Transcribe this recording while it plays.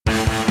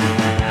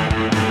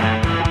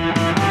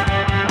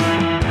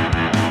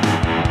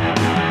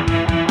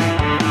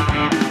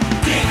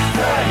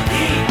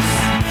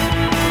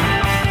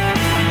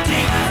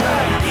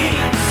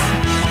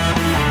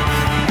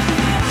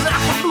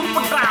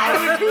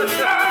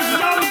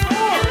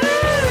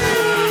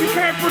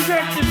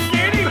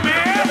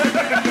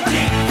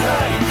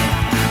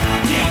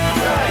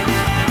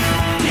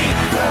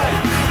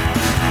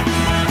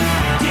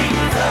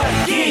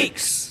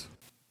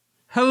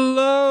Hello,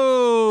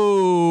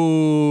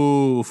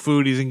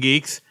 foodies and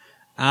geeks.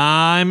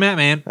 I'm Matt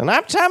Man. And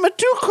I'm Tommy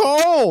Too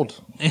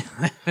Cold.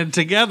 And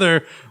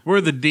together, we're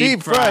the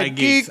Deep Fried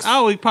Geeks.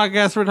 Our week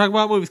podcast where we talk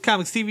about movies,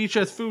 comics, TV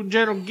shows, food, and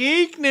general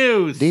geek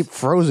news. Deep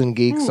frozen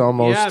geeks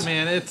almost. Yeah,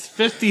 man. It's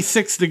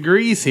 56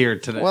 degrees here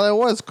today. Well, it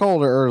was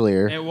colder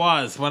earlier. It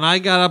was. When I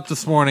got up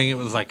this morning, it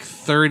was like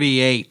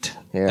 38.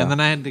 Yeah. And then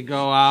I had to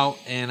go out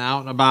and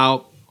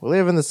about. We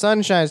live in the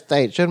Sunshine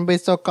State. Shouldn't be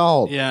so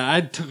cold. Yeah,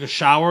 I took a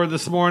shower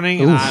this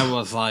morning, and I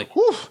was like...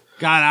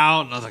 Got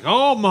out and I was like,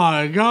 "Oh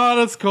my god,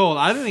 it's cold!"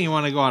 I didn't even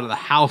want to go out of the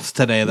house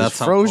today. That's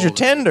how froze cold your it is.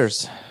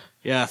 tenders.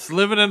 Yes,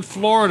 living in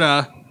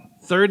Florida,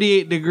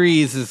 38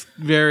 degrees is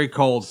very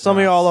cold. Some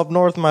of y'all up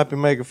north might be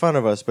making fun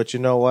of us, but you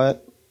know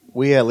what?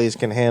 We at least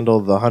can handle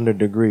the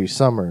 100-degree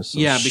summers. So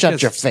Yeah,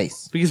 shut your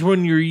face. Because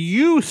when you're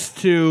used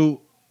to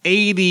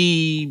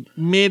 80,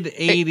 mid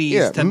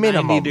 80s to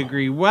minimum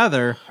 90-degree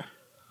weather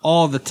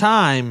all the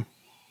time,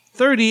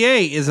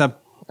 38 is a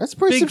That's a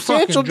pretty big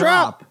substantial fucking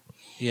drop.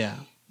 Yeah.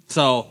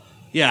 So,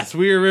 yes,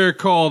 we are very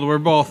cold.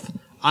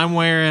 I'm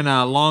wearing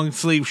a long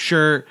sleeve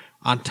shirt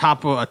on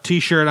top of a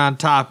t-shirt on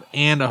top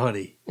and a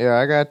hoodie. Yeah,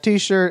 I got a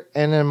t-shirt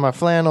and then my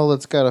flannel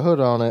that's got a hood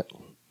on it.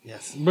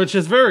 Yes, which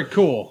is very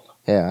cool.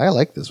 Yeah, I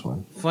like this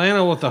one.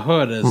 Flannel with a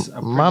hood is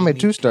a Mommy pretty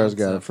Two neat Stars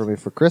got it concept. for me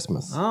for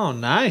Christmas. Oh,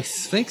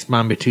 nice. Thanks,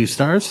 Mommy Two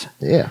Stars.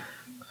 Yeah.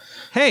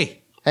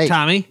 Hey, Hey,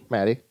 Tommy.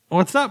 Maddie.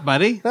 What's up,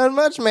 buddy? Not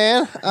much,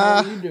 man.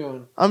 How are you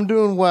doing? I'm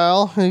doing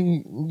well.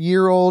 A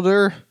year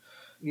older,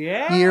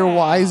 Yeah. year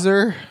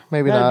wiser.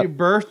 Maybe Had not. your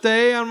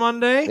birthday on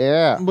Monday?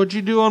 Yeah. What'd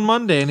you do on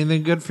Monday?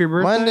 Anything good for your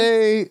birthday?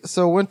 Monday,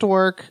 so went to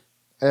work.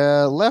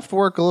 Left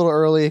work a little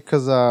early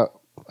because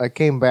I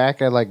came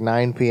back at like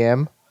 9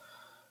 p.m.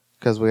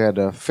 because we had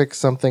to fix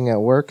something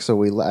at work.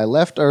 So I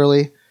left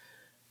early.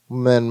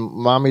 And then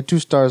Mommy Two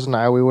Stars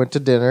and we went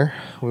to dinner.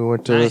 We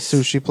went to Nice. a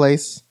sushi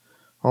place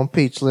on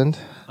Peachland.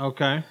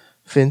 Okay.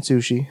 Fin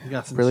Sushi. You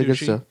got some really good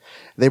sushi? stuff.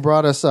 They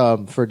brought us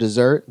for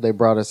dessert. They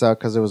brought us out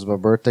because it was my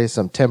birthday.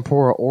 Some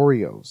tempura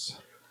Oreos.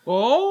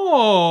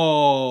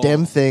 Oh.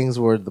 Them things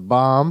were the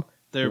bomb.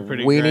 They're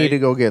pretty We great. need to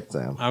go get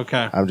them.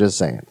 Okay. I'm just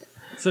saying.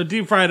 So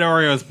deep fried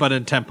Oreos, but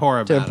in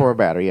tempura batter. Tempura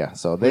batter, yeah.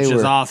 So they Which were.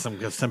 is awesome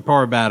because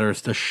tempura batter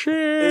is the shit.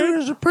 It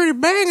was a pretty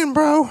banging,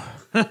 bro.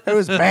 It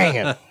was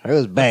banging. It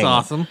was banging. That's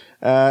awesome.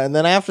 And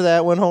then after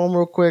that, went home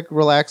real quick,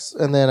 relaxed,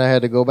 and then I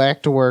had to go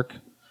back to work.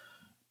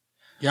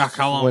 Yeah,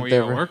 how long Went were you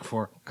there. at work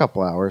for? A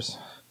couple hours.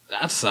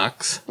 That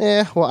sucks.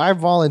 Yeah, well, I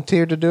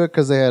volunteered to do it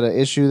because they had an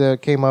issue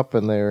that came up,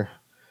 and they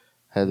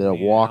had to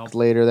walk help.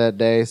 later that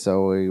day.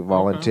 So we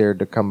volunteered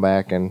to come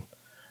back and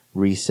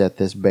reset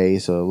this bay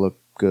so it looked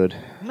good.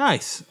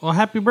 Nice. Well,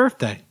 happy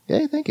birthday.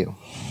 Yeah, thank you.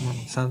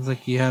 Sounds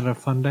like you had a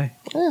fun day.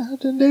 Yeah, I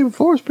did the day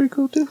before. It's pretty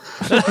cool too.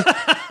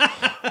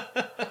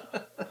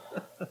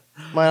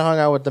 Might have hung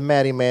out with the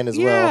Maddie Man as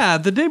well. Yeah,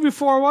 the day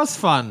before was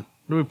fun.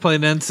 We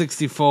played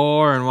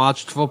N64 and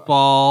watched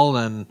football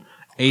and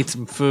ate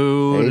some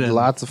food. Ate and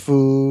lots of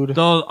food.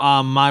 Those,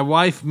 my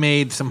wife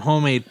made some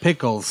homemade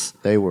pickles.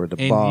 They were the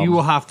And bomb. you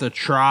will have to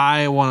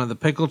try one of the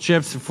pickle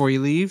chips before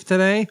you leave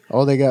today.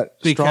 Oh, they got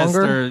Because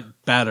stronger? they're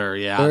better,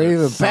 yeah. They're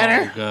even so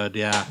better? good,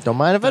 yeah. Don't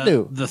mind if I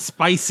do. The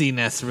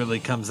spiciness really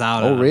comes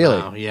out. Oh, of them really?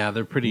 now. Yeah,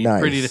 they're pretty.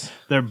 Nice.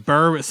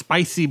 They're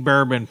spicy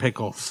bourbon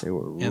pickles. They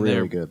were and really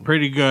they're good.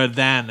 Pretty good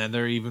then, and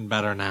they're even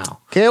better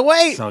now. Can't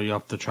wait. So you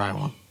have to try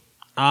one.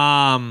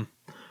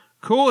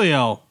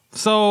 Coolio.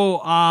 So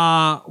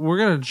we're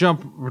gonna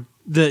jump.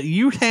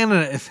 You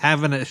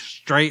having it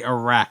straight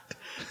erect.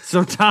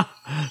 So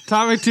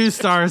Tommy Two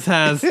Stars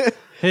has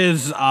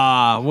his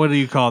what do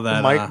you call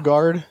that? Mic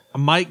guard. A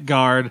mic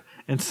guard.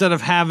 Instead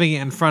of having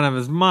it in front of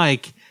his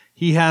mic,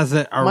 he has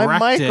it erected. My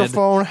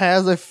microphone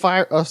has a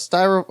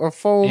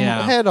styrofoam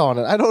Yeah. head on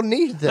it. I don't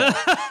need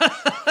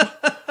that.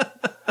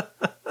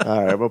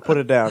 All right, we'll put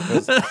it down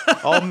because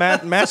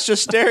Matt's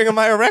just staring at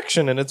my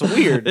erection and it's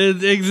weird.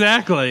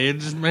 Exactly.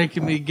 It's just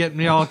getting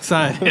me all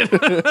excited.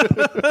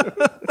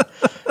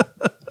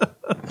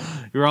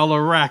 You're all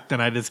erect,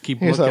 and I just keep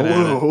He's looking like,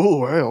 at it.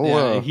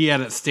 whoa. Yeah, he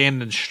had it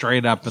standing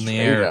straight up in the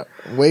air.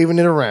 Waving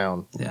it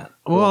around. Yeah.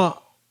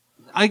 Well,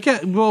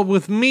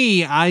 with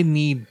me, I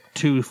need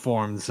two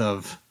forms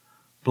of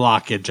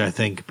blockage, I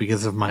think,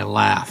 because of my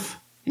laugh.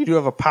 You do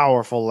have a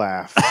powerful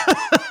laugh.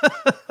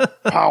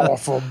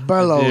 Powerful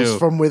bellows do.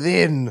 from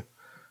within.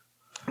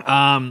 So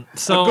A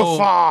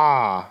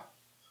guffaw.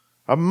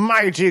 A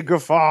mighty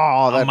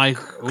guffaw that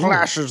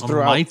clashes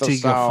throughout a mighty the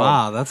sound.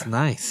 guffaw. That's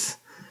nice.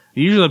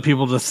 Usually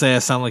people just say I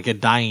sound like a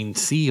dying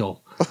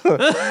seal.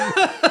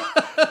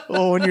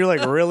 Oh, when you're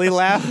like really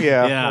laugh?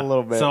 Yeah, a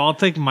little bit. So I'll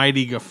take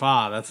mighty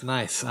guffaw. That's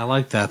nice. I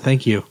like that.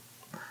 Thank you.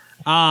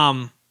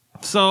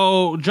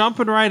 So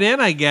jumping right in,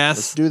 I guess.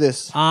 Let's do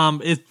this.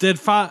 Did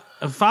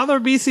Father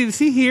BC, is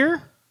he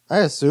here? I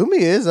assume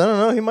he is. I don't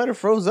know. He might have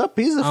froze up.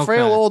 He's a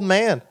frail old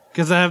man.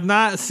 Because I have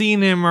not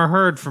seen him or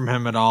heard from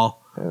him at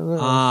all.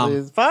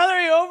 Father,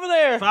 are you over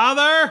there?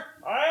 Father?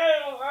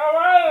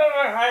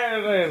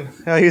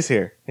 Oh, he's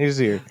here. He's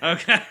here.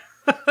 Okay.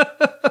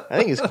 I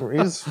think he's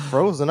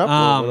frozen up a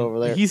little bit over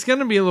there. He's going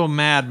to be a little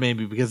mad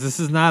maybe because this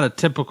is not a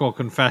typical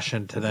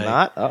confession today.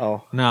 Not?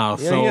 Uh-oh. No.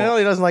 Yeah, So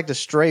he doesn't like to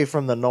stray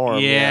from the norm.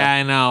 yeah,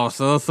 I know.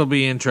 So this will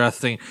be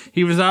interesting.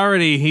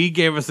 He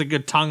gave us a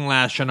good tongue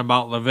lashing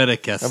about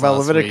Leviticus. About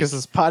last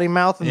Leviticus's potty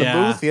mouth in the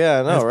booth? Yeah,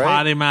 I know, his right?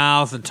 potty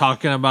mouth and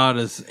talking about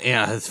his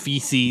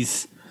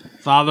feces.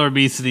 Father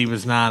Obesity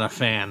was not a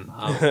fan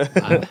of.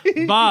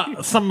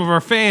 But some of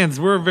our fans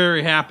were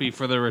very happy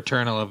for the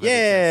return of Leviticus.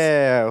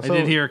 Yeah. I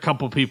did hear a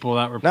couple people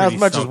that were Not pretty as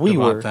much as stoked we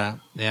about were. that.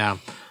 Yeah.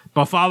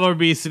 But Father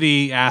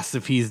Obesity asked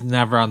if he's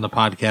never on the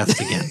podcast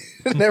again.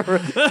 Never.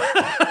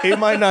 He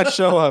might not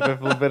show up if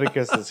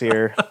Leviticus is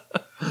here.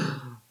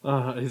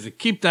 He said,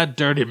 keep that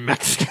dirty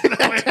Mexican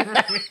away from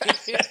me.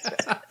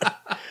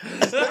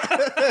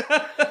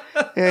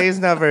 Yeah, he's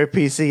not very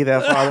PC,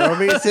 that Father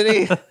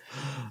Obesity.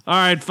 All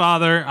right,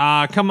 Father,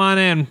 come on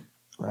in.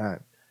 All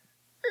right.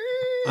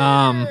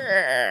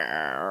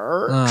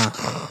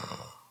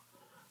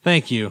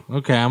 Thank you.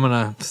 Okay, I'm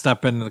going to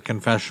step into the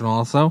confessional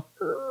also.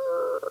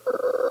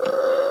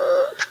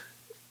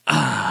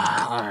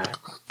 All right.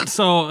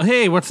 So,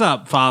 hey, what's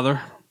up,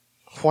 Father?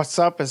 What's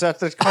up? Is that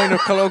the kind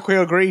of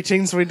colloquial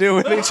greetings we do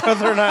with each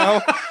other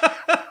now?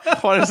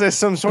 What is this,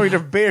 some sort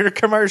of beer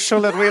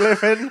commercial that we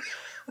live in?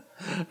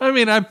 I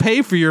mean, I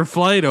pay for your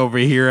flight over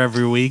here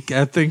every week.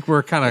 I think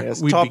we're kind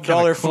of Top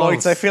dollar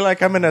flights. I feel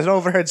like I'm in an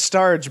overhead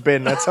storage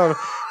bin. That's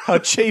how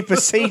cheap a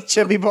seat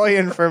you be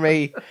buying for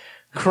me.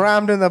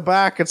 Crammed in the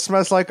back. It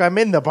smells like I'm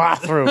in the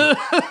bathroom.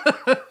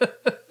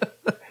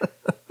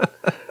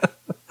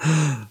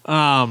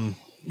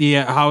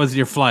 Yeah, how was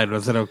your flight?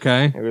 Was it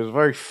okay? It was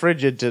very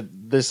frigid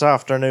this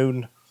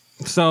afternoon.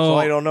 So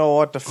I don't know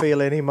what to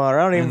feel anymore.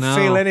 I don't even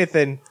feel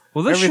anything.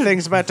 Well,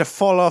 everything's about to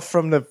fall off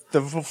from the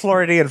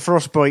Floridian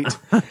frostbite.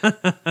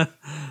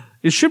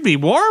 It should be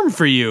warm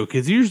for you,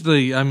 because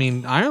usually, I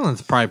mean,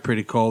 Ireland's probably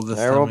pretty cold this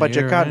time but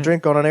you can't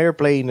drink on an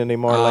airplane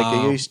anymore like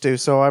you used to,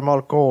 so I'm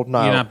all cold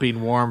now. You're not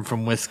being warm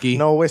from whiskey?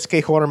 No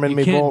whiskey warming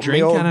me. You can't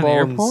drink on an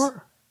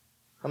airport?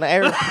 On an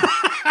air.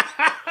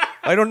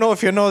 I don't know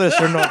if you know this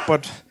or not,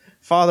 but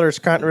fathers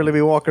can't really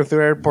be walking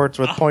through airports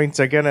with pints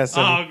of Guinness.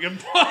 And good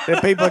point.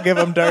 the people give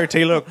them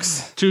dirty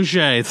looks.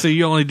 Touche. So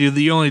you only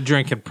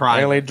drink in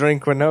private. I only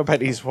drink when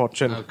nobody's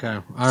watching. Okay.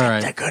 All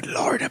right. The good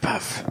Lord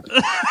above.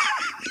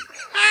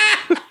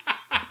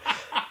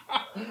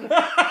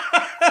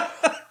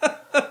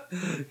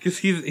 Because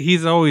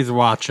he's always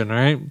watching,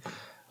 right?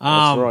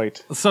 That's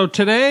right. So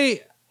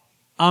today,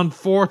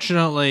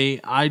 unfortunately,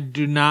 I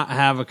do not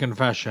have a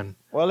confession.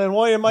 Well, then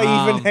why am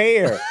I even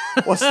here?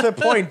 What's the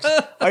point?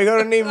 I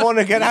don't even want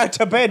to get out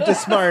of bed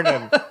this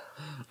morning.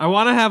 I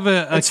want to have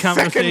a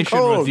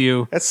conversation with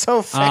you. It's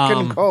so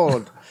fucking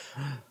cold.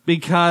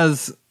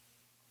 Because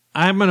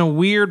I'm in a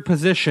weird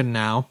position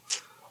now.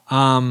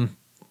 I'm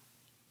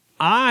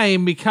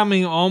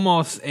becoming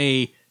almost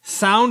a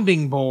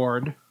sounding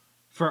board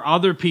for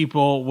other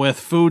people with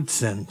food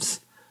sins.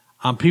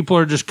 People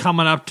are just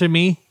coming up to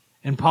me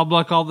in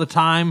public all the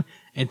time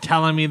and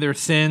telling me their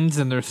sins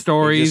and their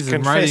stories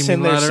and writing me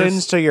letters. Their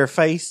sins to your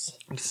face.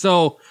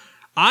 So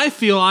I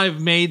feel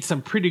I've made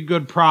some pretty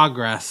good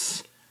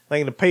progress. I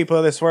think the people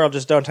of this world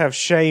just don't have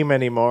shame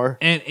anymore.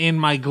 And in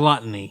my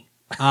gluttony.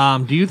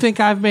 Do you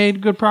think I've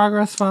made good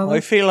progress, Father? I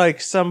feel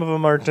like some of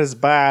them aren't as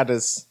bad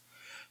as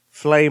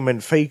flaming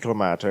fecal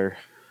matter.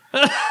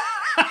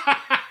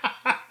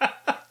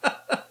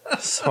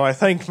 So I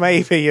think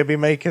maybe you'll be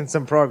making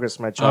some progress,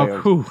 my child.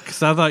 Oh, cool.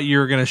 Because I thought you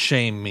were going to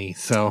shame me,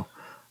 so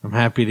I'm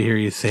happy to hear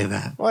you say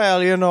that.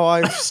 Well,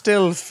 I've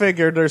still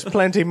figured there's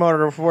plenty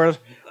more of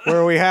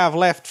where we have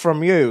left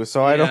from you,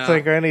 so I don't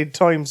think any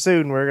time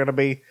soon we're going to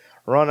be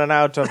running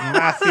out of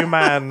Matthew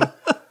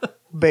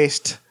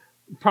Mann-based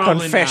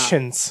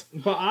confessions.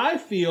 Not. But I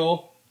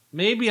feel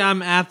maybe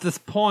I'm at this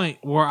point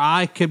where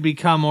I could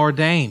become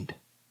ordained.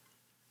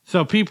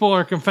 So people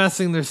are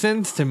confessing their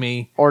sins to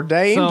me.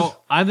 Ordained? So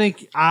I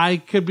think I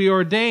could be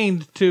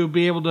ordained to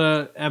be able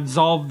to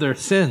absolve their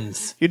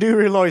sins. You do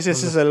realize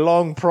this is a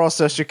long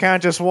process. You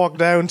can't just walk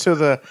down to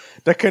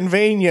the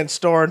convenience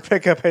store and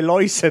pick up a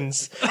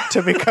license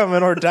to become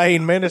an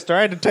ordained minister.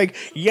 I had to take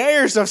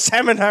years of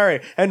seminary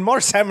and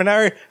more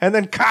seminary and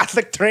then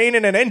Catholic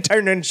training and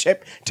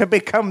internship to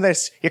become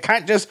this. You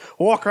can't just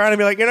walk around and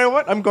be like, you know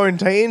what? I'm going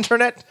to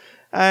internet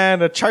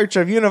and a Church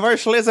of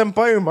Universalism,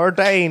 boom,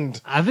 ordained.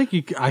 I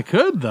think I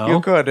could, though.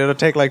 You could. It'll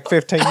take like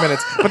 15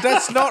 minutes. But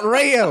that's not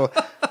real.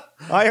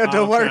 I had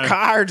to work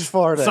hard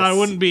for this. So I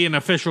wouldn't be an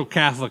official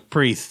Catholic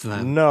priest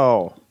then?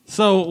 No.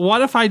 So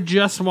what if I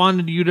just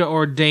wanted you to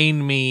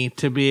ordain me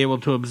to be able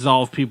to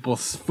absolve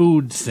people's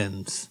food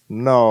sins?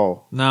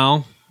 No.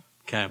 No?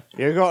 Okay.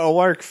 You got to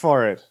work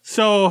for it.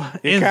 So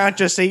you can't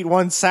just eat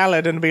one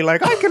salad and be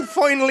like, I can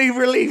finally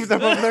relieve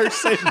them of their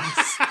sins.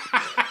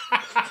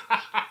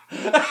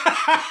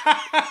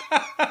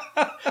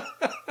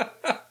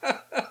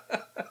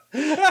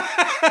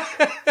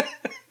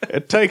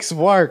 It takes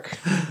work.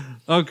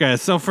 Okay,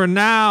 so for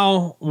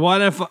now,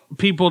 what if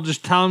people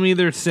just tell me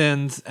their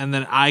sins and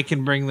then I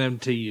can bring them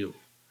to you?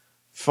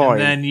 Fine.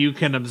 And then you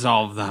can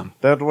absolve them.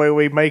 That way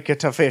we make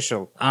it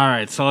official. All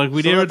right, so like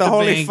we so did that with the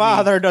Holy banking,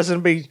 Father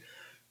doesn't be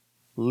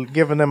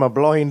giving them a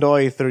blind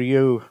eye through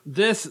you.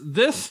 This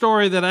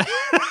story that I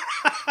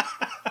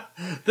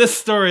this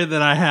story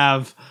that I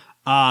have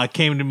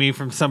came to me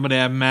from somebody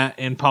I met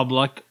in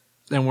public,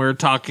 and we were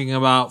talking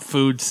about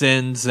food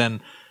sins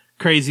and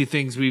crazy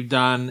things we've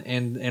done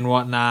and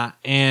whatnot.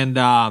 And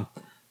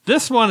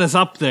this one is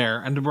up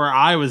there, and where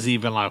I was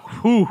even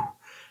like, whew,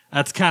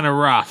 that's kind of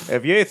rough.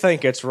 If you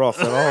think it's rough,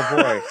 then oh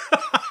boy,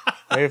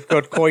 we've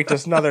got quite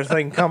another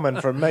thing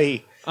coming from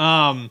me.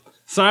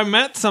 So I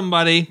met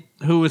somebody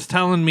who was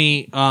telling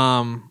me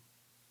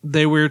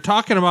they were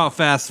talking about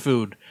fast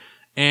food,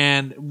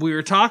 and we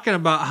were talking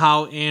about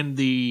how in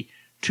the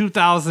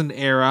 2000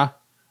 era,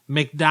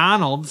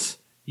 McDonald's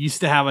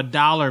used to have a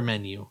dollar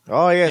menu.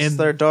 Oh yes, And-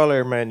 their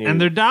dollar menu. And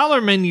their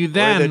dollar menu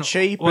then where the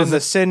cheap was and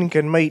the sin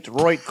can meet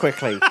right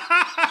quickly.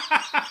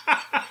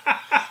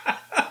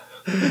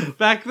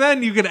 back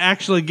then you could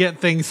actually get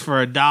things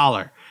for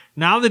 $1.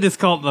 Now they just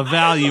call it the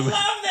value.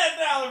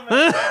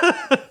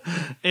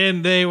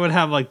 And they would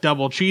have like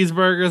double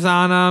cheeseburgers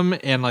on them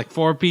and like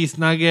 4-piece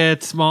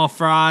nuggets, small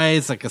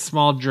fries, like a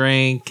small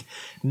drink.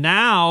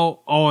 Now,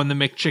 and the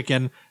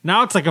McChicken.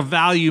 Now it's like a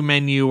value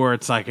menu where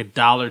it's like $1,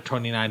 $29,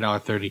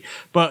 $30.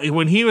 But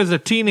when he was a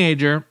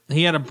teenager,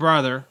 he had a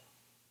brother,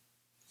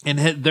 and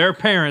their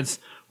parents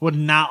would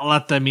not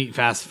let them eat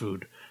fast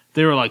food.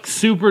 They were like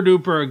super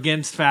duper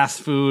against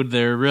fast food.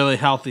 They're a really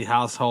healthy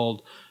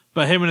household.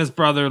 But him and his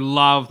brother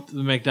loved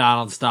the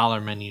McDonald's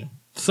dollar menu.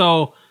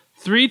 So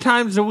 3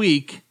 times a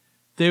week,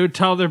 they would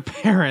tell their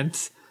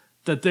parents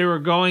that they were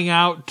going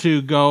out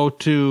to go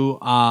to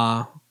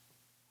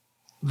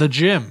the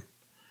gym.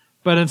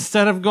 But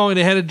instead of going,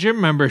 they had a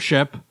gym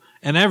membership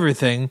and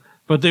everything,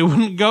 but they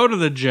wouldn't go to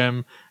the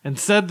gym.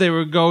 Instead, they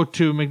would go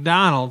to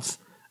McDonald's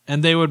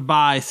and they would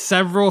buy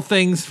several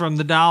things from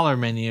the dollar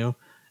menu,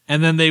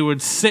 and then they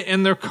would sit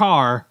in their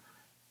car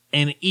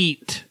and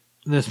eat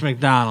this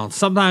McDonald's.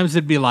 Sometimes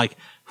it'd be like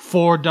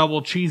 4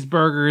 double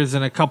cheeseburgers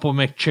and a couple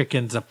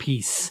McChickens a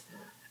piece.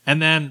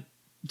 And then,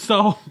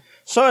 so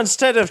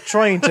instead of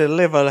trying to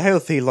live a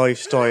healthy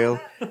lifestyle,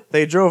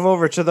 they drove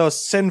over to those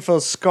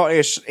sinful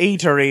Scottish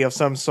eatery of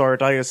some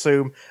sort, I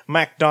assume.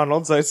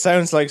 McDonald's. It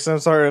sounds like some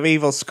sort of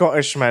evil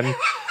Scottishman.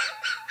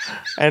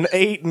 And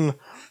eaten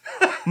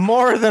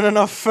more than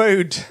enough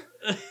food.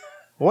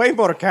 Way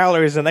more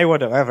calories than they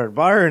would have ever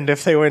burned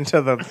if they went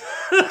to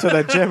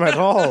the gym at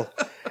all.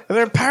 And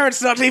their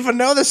parents not even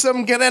notice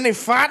them get any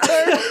fatter.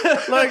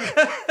 Like,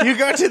 you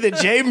go to the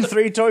gym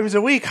 3 times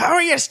a week. How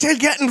are you still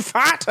getting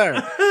fatter?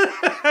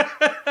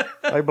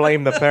 I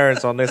blame the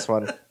parents on this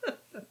one.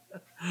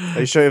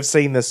 They should have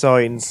seen the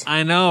signs.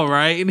 I know,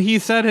 right? And he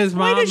said his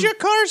mom. Why does your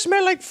car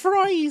smell like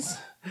fries?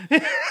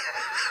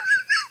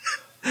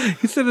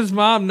 He said his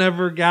mom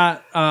never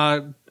got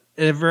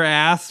ever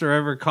asked or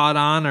ever caught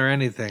on or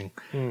anything.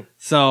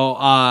 So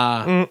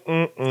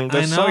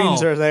The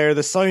signs are there.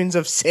 The signs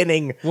of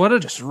sinning. what a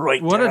Just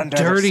right what there a under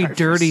the dirty, surface.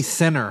 dirty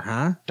sinner,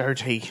 huh?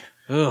 Dirty.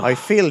 Ugh. I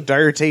feel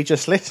dirty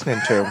just listening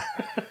to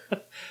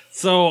him.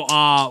 So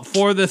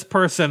for this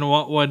person,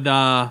 what would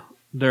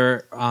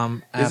their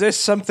Is this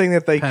something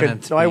that they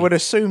penance could? I be? would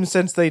assume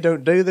since they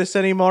don't do this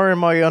anymore.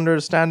 Am I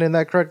understanding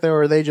that correctly,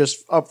 or are they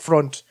just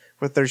upfront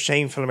with their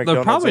shameful they're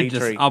McDonald's probably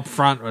eatery? just up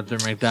front with their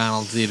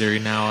McDonald's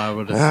eatery now, I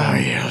would assume. Ah,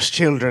 yes,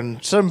 children.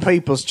 Some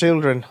people's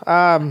children.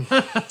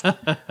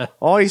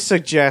 I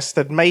suggest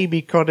that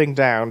maybe cutting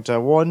down to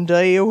 1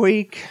 day a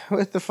week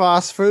with the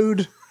fast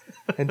food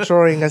and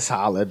trying a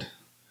salad.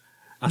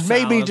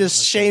 Maybe salad,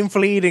 just okay.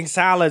 shamefully eating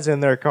salads in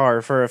their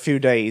car for a few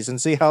days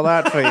and see how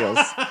that feels.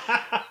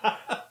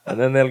 And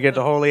then they'll get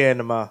the holy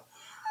enema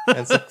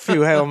and a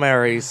few Hail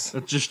Marys.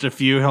 Just a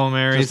few Hail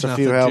Marys. Just a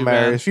few nothing Hail too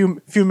bad. Marys.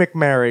 Few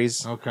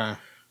McMarys. Okay.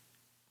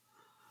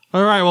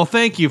 All right. Well,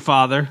 thank you,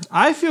 Father.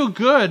 I feel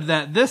good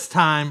that this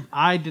time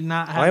I did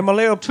not have. I'm a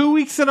little 2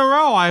 weeks in a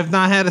row. I have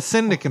not had a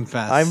sin to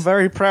confess. I'm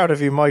very proud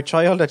of you, my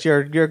child, that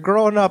you're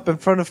growing up in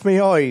front of me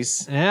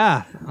eyes.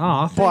 Yeah.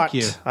 Oh, thank But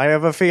you. I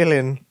have a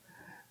feeling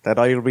that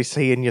I'll be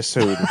seeing you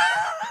soon.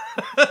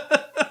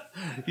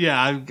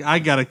 Yeah, I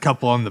got a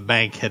couple in the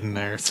bank hidden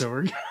there, so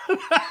we're good.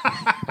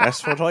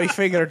 That's what I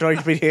figured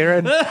I'd be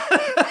hearing. All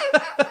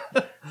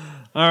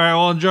right.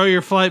 Well, enjoy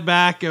your flight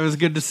back. It was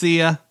good to see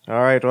you.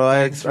 All right, well,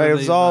 I Thanks for the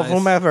absolve advice.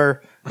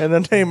 whomever in the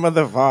name of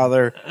the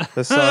Father,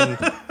 the Son,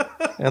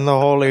 and the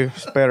Holy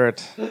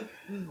Spirit.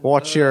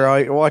 Watch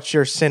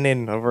your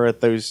sinning over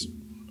at those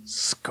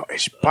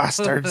Scottish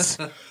bastards.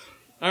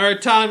 All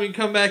right, Tom, you can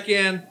come back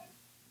in.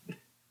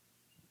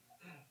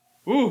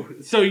 Ooh,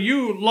 so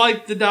you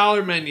liked the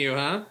dollar menu,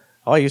 huh?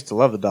 I used to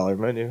love the dollar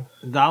menu.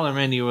 The dollar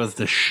menu was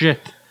the shit.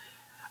 It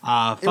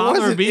Father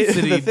wasn't-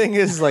 Obesity. the thing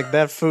is, like,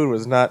 that food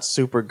was not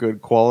super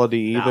good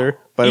quality either,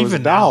 but it was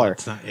Even a now, dollar.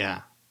 it's not-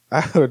 yeah.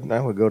 I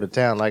would go to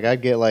town. Like,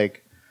 I'd get,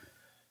 like...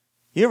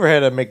 You ever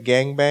had a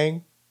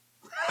McGangbang?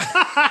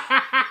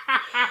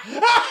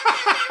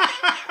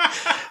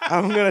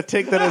 I'm going to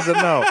take that as a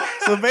no.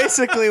 So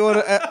basically, what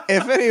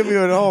if any of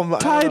you at home...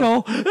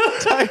 Title.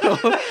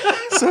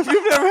 So if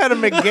you've never had a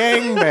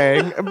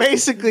McGangbang,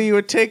 basically you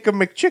would take a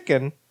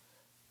McChicken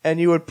and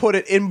you would put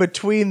it in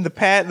between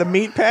the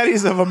meat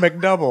patties of a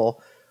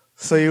McDouble.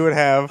 So you would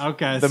have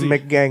the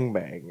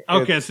McGangbang.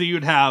 Okay, so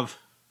you'd have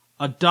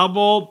a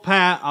double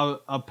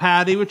a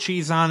patty with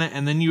cheese on it,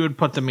 and then you would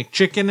put the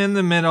McChicken in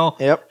the middle.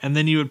 Yep. And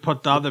then you would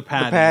put the other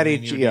patty. The patty,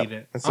 and then you would eat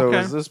it. And so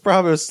it was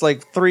probably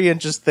like 3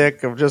 inches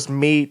thick of just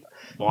meat,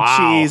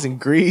 cheese, and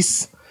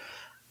grease.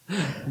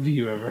 Have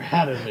you ever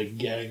had a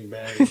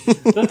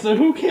McGangbang?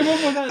 Who came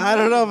up with that? I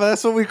don't know, but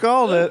that's what we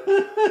called it.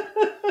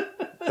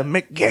 The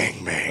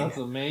McGangbang. That's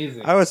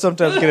amazing. I would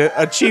sometimes get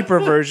a cheaper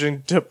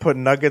version to put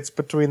nuggets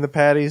between the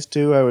patties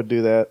too. I would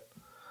do that.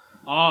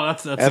 Oh,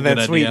 that's a good and then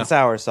idea. Sweet and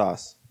sour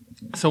sauce.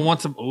 So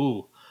once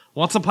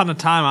upon a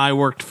time, I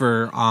worked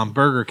for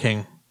Burger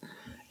King,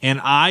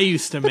 and I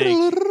used to make 20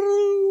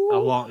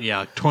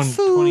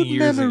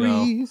 years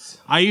ago.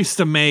 I used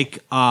to make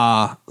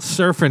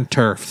surf and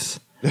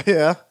turfs.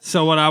 Yeah.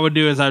 So what I would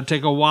do is I would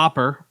take a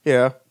Whopper.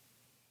 Yeah.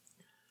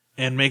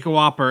 And make a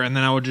Whopper, and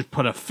then I would just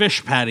put a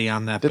fish patty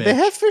on that. Did they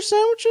have fish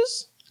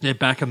sandwiches? Yeah,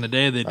 back in the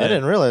day they did. I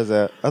didn't realize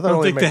that. I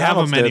don't think they have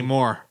them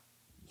anymore.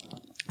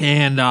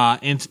 And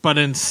but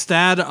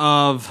instead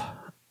of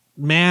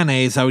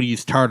mayonnaise, I would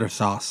use tartar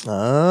sauce.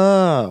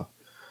 Oh.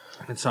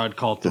 And so I'd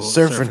call it the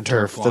surf and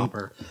turf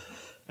Whopper.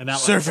 And that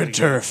surf and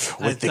turf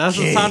with the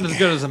doesn't sound as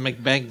good as a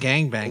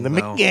McGangbang. The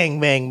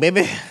McGangbang,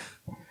 baby.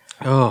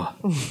 Oh.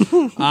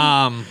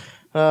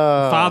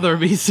 Father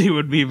BC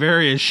would be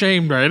very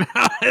ashamed right now,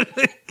 I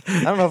think.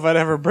 I don't know if I'd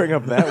ever bring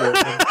up that word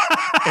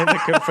in the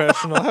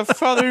confessional.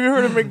 Father, have you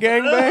heard of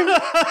McGangbang?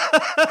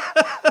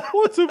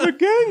 What's a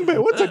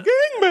McGangbang? What's a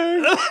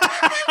gangbang?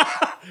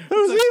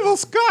 Those evil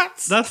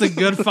Scots. That's a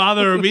good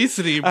Father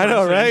Obesity impersonation.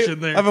 I know, right?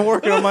 There. I've been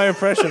working on my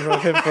impression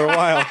of him for a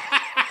while.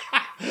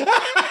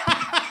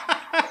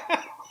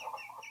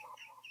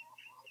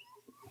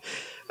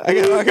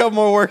 I got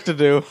more work to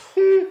do.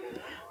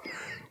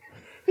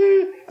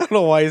 I don't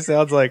know why he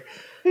sounds like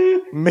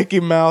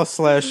Mickey Mouse /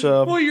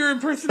 Well, you're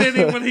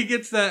impersonating when he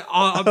gets that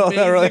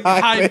amazing really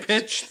high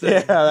pitch thing.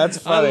 Yeah, that's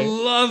funny. I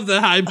love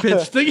the high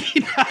pitch thing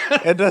he does.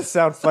 It does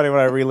sound funny when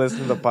I re-listen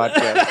to the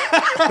podcast.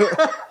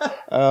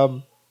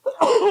 I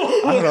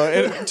don't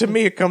know. To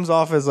me, it comes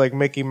off as like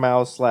Mickey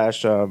Mouse / I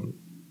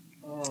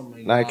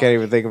can't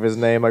even think of his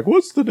name. Like,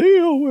 what's the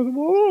deal with?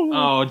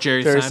 Oh,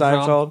 Jerry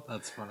Seinfeld.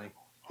 That's funny.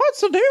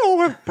 What's the deal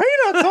with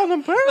peanuts on the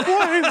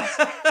airplanes?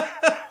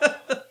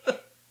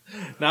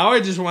 Now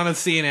I just want to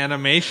see an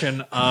animation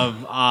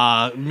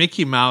of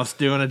Mickey Mouse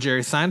doing a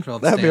Jerry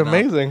Seinfeld. That'd be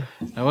amazing.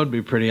 That would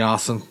be pretty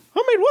awesome.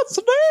 I mean, what's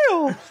the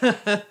deal?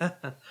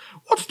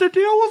 What's the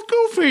deal with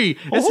Goofy?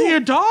 Is he a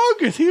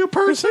dog? Is he a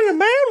person? Is he a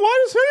man?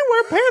 Why does he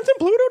wear pants and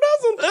Pluto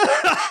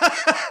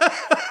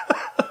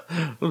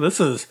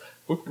doesn't?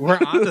 Well, we're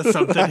onto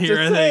something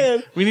here. I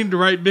think we need to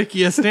write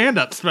Mickey a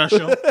stand-up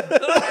special.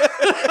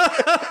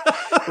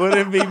 Would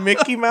it be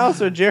Mickey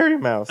Mouse or Jerry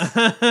Mouse?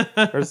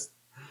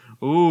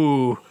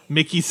 Ooh,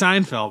 Mickey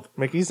Seinfeld.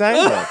 Mickey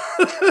Seinfeld.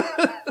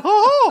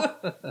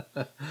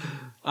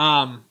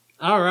 All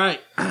right.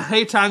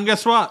 Hey, Tom,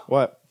 guess what?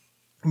 What?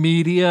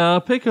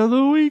 Media pick of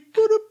the week.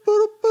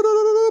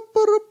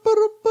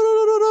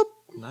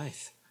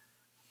 Nice.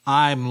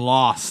 I'm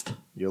lost.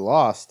 You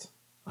lost.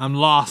 I'm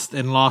lost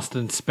in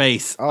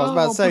space. I was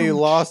about to say you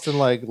lost and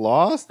like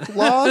lost?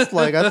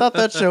 Like I thought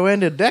that show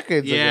ended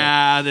decades ago.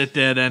 Yeah, it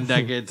did end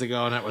decades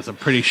ago, and it was a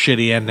pretty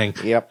shitty ending.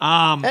 Yep.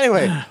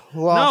 Anyway,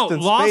 Lost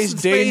in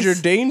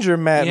Space, Danger,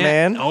 Matt, yeah.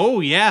 Man.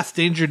 Oh yes,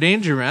 Danger,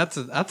 Man.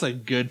 That's a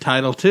good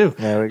title too.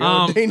 There we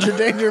go. Danger,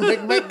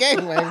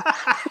 McGangbang.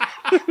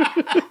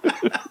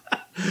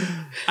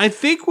 I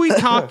think we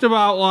talked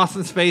about Lost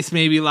in Space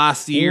maybe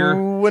last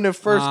year. When it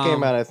first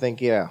came out, I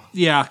think, yeah.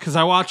 Yeah, because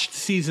I watched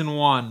season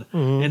 1,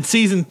 and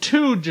season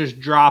 2 just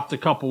dropped a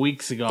couple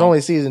weeks ago. It's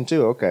only season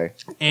 2, okay.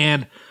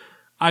 And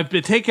I've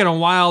been taking a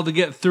while to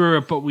get through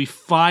it, but we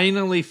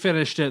finally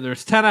finished it.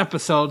 There's 10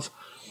 episodes.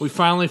 We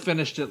finally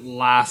finished it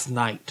last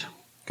night.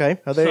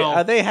 Okay.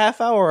 Are they half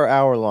hour or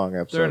hour long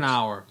episodes? They're an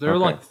hour. They're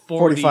okay. like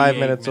 45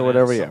 minutes or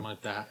whatever, something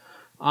like that.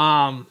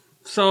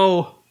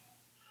 So...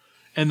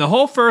 And the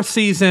whole first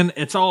season,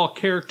 it's all a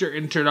character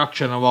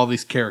introduction of all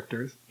these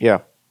characters. Yeah.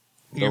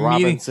 You're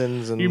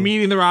Robinsons. You're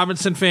meeting the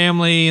Robinson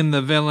family and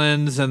the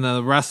villains and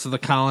the rest of the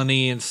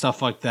colony and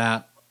stuff like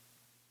that.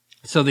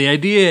 So the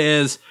idea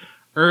is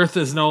Earth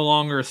is no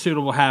longer a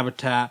suitable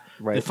habitat.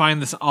 Right. They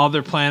find this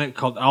other planet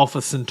called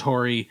Alpha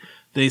Centauri.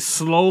 They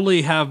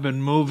slowly have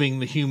been moving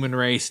the human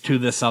race to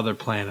this other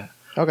planet.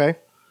 Okay.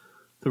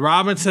 The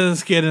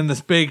Robinsons get in this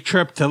big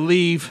trip to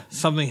leave.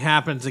 Something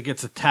happens. It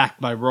gets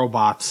attacked by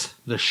robots,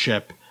 the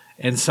ship.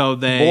 And so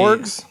they...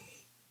 Borgs?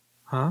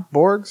 Huh?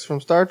 Borgs from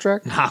Star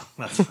Trek? No,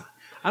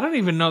 I don't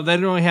even know. They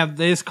don't really have.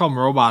 They just call them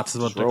robots.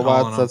 Is what they're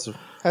calling them.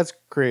 That's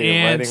creative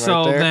And writing so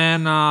right there.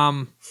 then,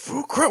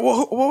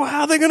 Well,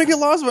 how are they gonna get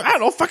lost? I don't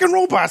know, fucking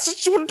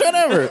robots.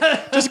 Whatever.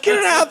 Just get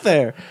it out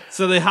there.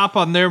 so they hop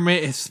on their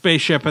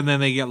spaceship and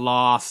then they get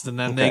lost and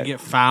then they Okay. get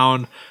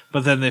found,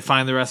 but then they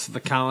find the rest of the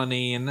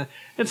colony and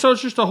so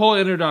it's just a whole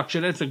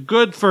introduction. It's a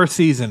good first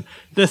season.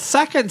 The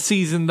second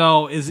season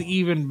though is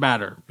even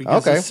better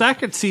because Okay. the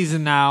second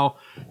season now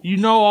you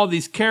know all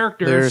these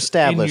characters. They're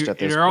established and at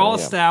this They're all point,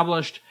 yeah.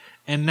 established,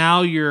 and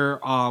now you're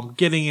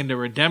getting into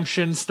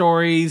redemption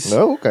stories.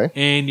 Oh, okay.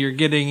 And you're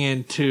getting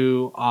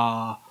into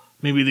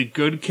maybe the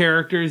good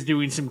characters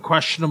doing some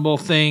questionable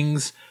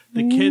things.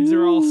 The kids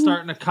are all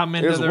starting to come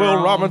into their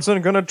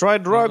own. gonna try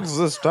drugs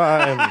this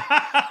time?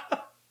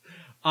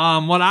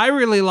 What I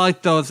really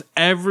like though is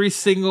every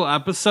single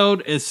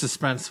episode is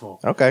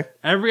suspenseful. Okay.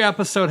 Every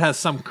episode has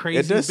some crazy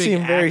It does big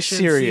seem very action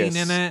serious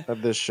scene in it.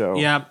 of this show.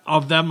 Yeah,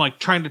 of them like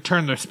trying to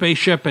turn their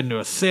spaceship into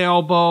a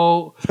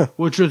sailboat,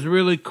 which was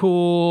really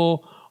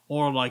cool,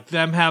 or like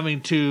them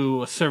having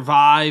to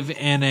survive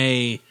in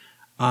a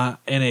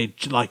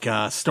like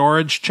a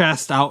storage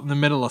chest out in the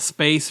middle of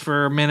space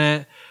for a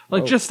minute.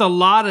 Like just a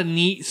lot of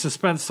neat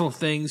suspenseful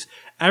things.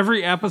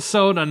 Every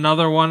episode,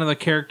 another one of the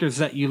characters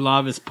that you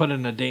love is put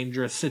in a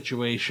dangerous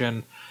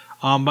situation.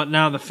 But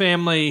now the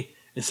family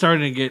is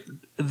starting to get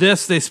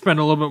this. They spend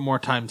a little bit more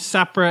time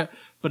separate,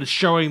 but it's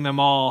showing them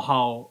all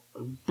how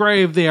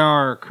brave they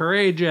are,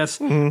 courageous.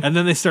 Mm-hmm. And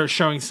then they start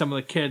showing some of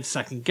the kids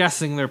second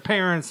guessing their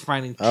parents,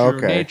 finding true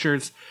Okay.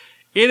 natures.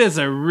 It is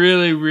a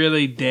really,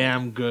 really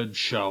damn good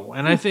show.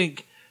 And I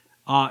think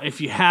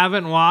if you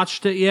haven't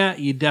watched it yet,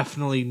 you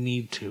definitely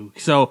need to.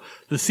 So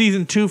the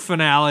season 2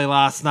 finale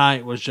last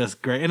night was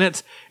just great. And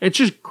it's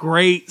just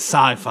great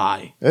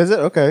sci-fi. Is it?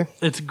 Okay.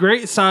 It's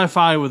great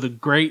sci-fi with a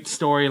great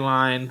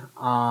storyline.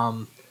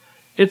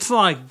 It's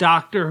like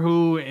Doctor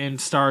Who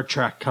and Star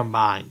Trek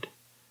combined.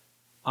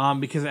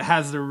 Because it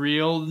has the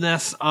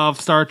realness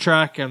of Star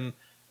Trek and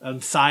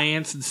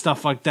science and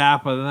stuff like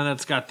that, but then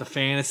it's got the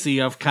fantasy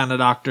of kind of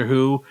Doctor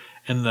Who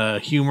and the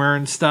humor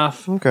and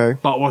stuff, Okay.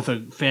 but with a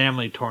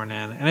family torn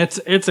in. And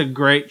it's a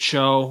great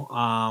show.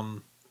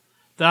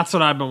 That's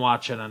what I've been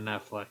watching on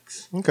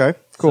Netflix. Okay.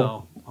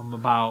 Cool.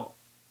 So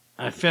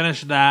I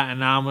finished that, and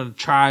now I'm going to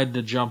try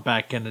to jump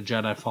back into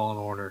Jedi Fallen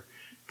Order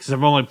because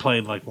I've only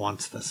played like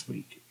once this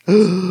week.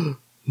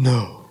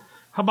 No.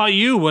 How about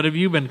you? What have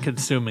you been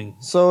consuming?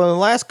 So in the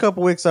last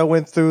couple weeks, I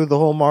went through the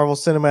whole Marvel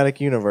Cinematic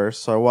Universe.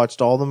 So I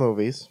watched all the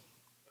movies.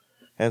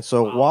 And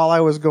so while I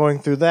was going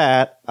through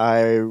that,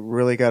 I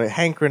really got a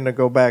hankering to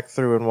go back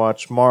through and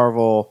watch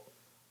Marvel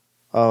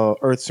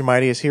Earth's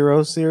Mightiest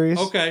Heroes series.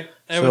 Okay.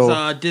 It So-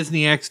 was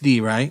Disney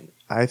XD, right?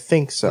 I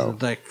think so. Was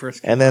it, like,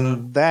 first And came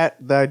out? then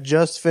that I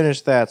just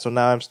finished that, so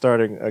now I'm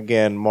starting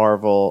again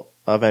Marvel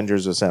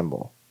Avengers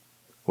Assemble,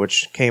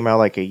 which came out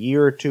like a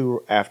year or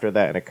two after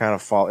that, and it kind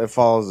of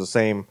follows the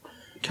same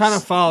kind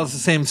of follows the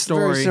same very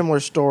story. similar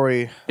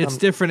story. It's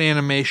different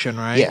animation,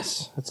 right?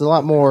 Yes, it's a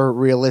lot more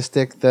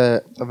realistic.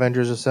 The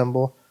Avengers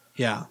Assemble,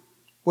 Yeah.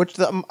 which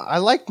I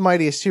liked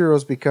Mightiest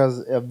Heroes because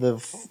of the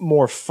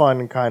more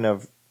fun kind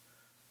of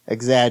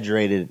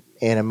exaggerated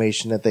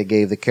animation that they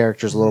gave the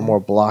characters, a little more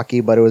blocky,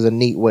 but it was a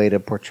neat way to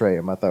portray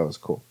them. I thought it was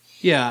cool.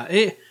 Yeah.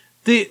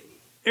 The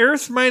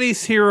Earth's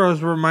Mightiest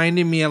Heroes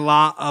reminded me a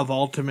lot of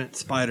Ultimate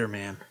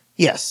Spider-Man.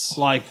 Yes,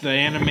 Like the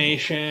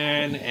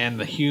animation and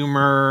the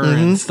humor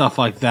and stuff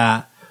like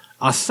that.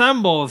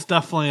 Assemble is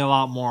definitely a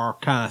lot more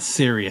kind of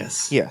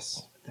serious,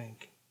 yes. I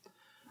think.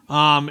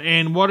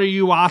 And what are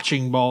you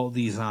watching both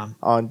these on?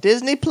 On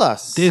Disney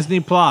Plus. Disney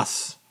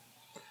Plus.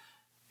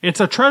 It's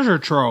a treasure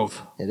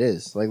trove. It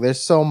is. Like,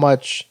 there's so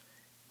much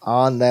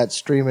on that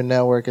streaming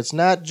network. It's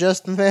not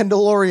just the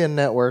Mandalorian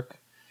network.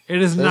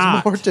 It is There's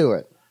not. more to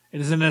it.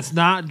 It's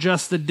not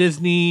just the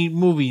Disney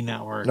movie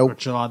network. Nope.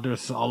 Which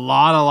there's a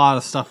lot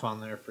of stuff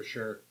on there for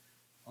sure.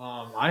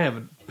 I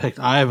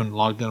haven't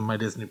logged into my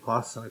Disney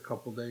Plus in a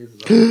couple days.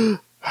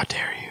 How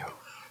dare you?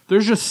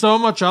 There's just so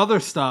much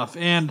other stuff.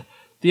 And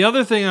the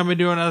other thing I've been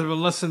doing is I've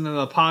been listening to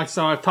the podcast.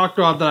 So I've talked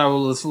about that I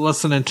was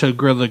listening to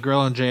the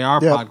Grill and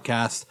JR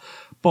podcast.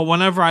 But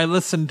whenever I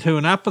listen to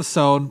an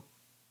episode,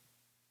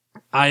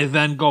 I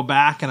then go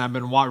back and I've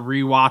been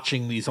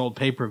rewatching these old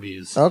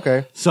pay-per-views.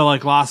 Okay. So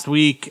like last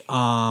week,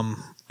 I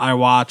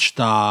watched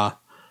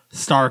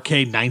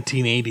Starrcade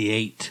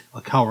 1988.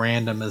 Like how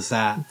random is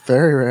that?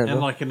 Very random.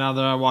 And like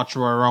another, I watched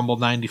Royal Rumble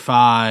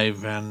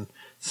 95. And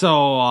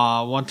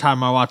so one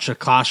time I watched a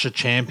Clash of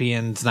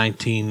Champions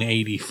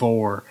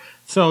 1984.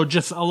 So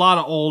just a lot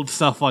of old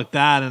stuff like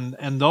that.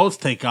 And those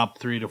take up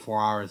 3 to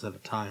 4 hours at a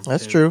time.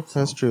 That's too. true.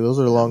 That's true. Those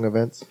are long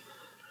events.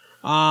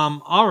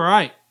 All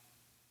right.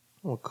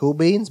 Well, cool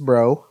beans,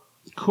 bro.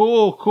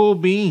 Cool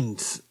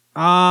beans.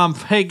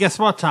 Hey, guess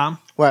what, Tom?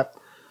 What?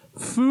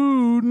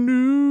 Food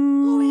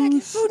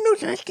news. Food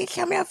news. Let's get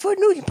some of that food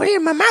news and put it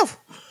in my mouth.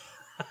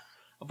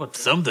 I'll put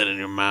something in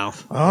your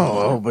mouth.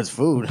 Oh, but it's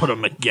food. Put a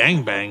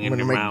McGangbang in I'm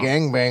your gonna mouth. make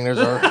gangbang.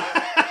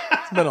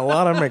 There's been a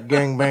lot of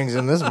McGangbangs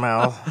in this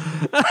mouth.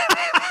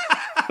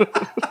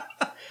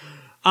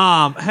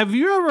 Have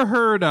you ever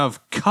heard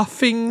of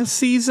cuffing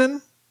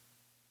season?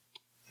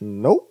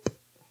 Nope.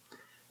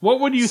 What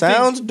would you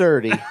Sounds think?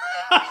 dirty.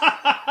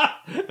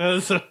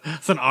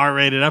 It's an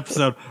R-rated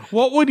episode.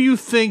 What would you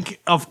think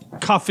of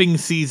cuffing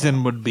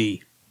season would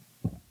be?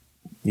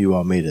 You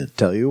want me to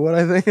tell you what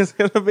I think it's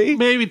going to be?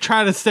 Maybe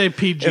try to stay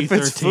PG-13. If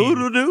it's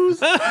food news?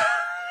 I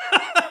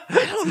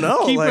don't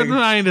know. Keep in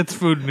mind it's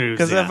food news.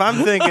 Because if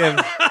I'm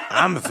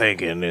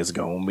thinking it's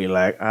going to be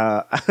like,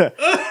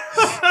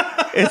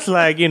 it's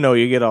like,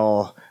 you get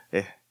all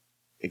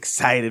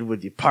excited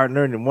with your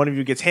partner and then one of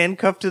you gets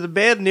handcuffed to the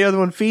bed and the other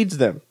one feeds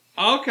them.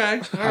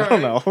 Okay. I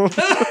don't know.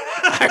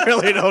 I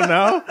really don't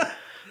know.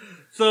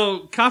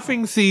 So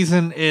cuffing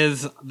season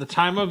is the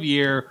time of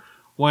year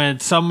when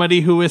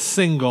somebody who is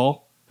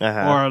single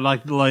or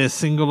like a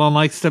single and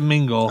likes to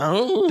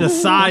mingle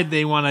decide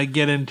they want to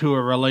get into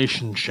a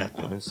relationship.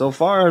 And so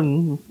far,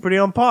 I'm pretty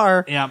on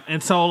par. Yeah,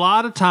 and so a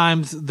lot of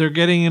times they're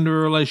getting into a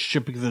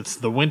relationship because it's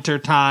the winter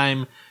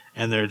time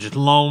and they're just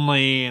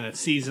lonely and it's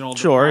seasonal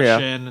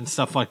depression and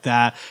stuff like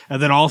that.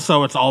 And then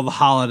also it's all the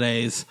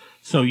holidays.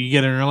 So you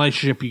get in a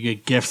relationship, you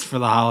get gifts for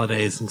the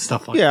holidays and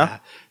stuff like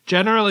that.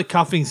 Generally,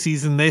 cuffing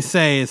season, they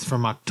say, is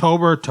from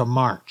October to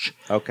March.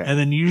 Okay. And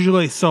then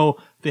usually, so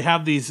they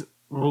have these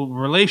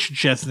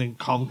relationships, and they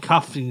call them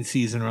cuffing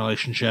season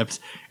relationships.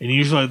 And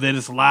usually they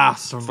just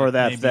last for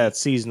that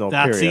seasonal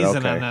period. Season,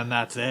 okay. and then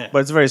that's it. But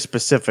it's very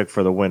specific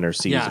for the winter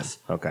season. Yes.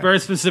 Okay. Very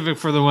specific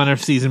for the winter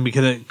season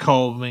because it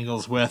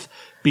co-mingles with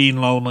being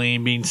lonely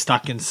and being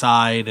stuck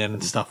inside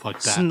and stuff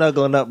like that.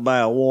 Snuggling up by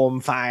a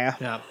warm fire.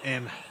 Yeah.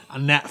 And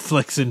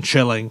Netflix and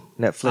chilling.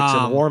 Netflix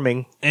and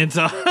warming. And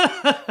so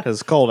because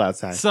it's cold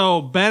outside.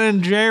 So Ben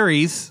and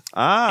Jerry's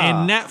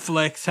and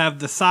Netflix have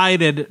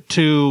decided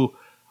to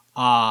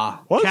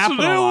what's capitalize.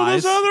 the deal with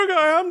this other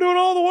guy? I'm doing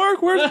all the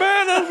work. Where's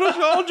Ben? Netflix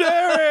called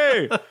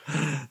Jerry.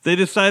 They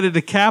decided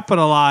to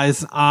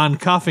capitalize on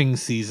cuffing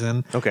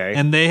season. Okay.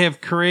 And they have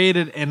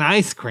created an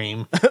ice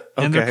cream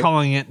and they're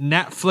calling it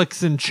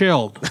Netflix and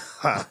Chilled.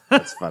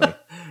 That's funny.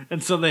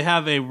 And so they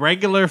have a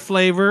regular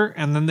flavor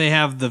and then they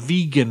have the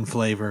vegan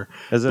flavor.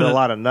 Is it a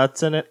lot of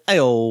nuts in it?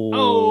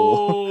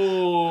 Oh.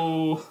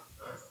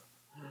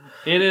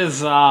 It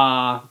is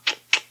let's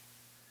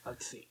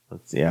see.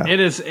 It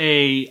is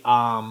a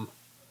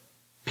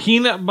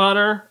peanut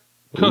butter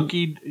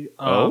cookie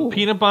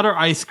peanut butter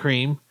ice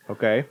cream.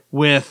 Okay.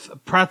 With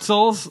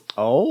pretzels.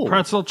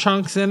 Pretzel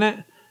chunks in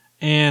it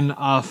and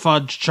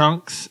fudge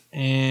chunks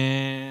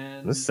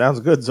and this sounds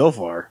good so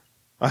far.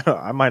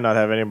 I might not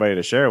have anybody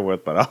to share it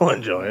with, but I'll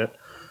enjoy it.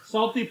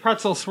 Salty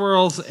pretzel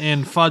swirls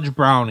and fudge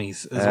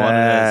brownies is what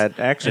it is.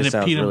 Actually and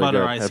sounds peanut really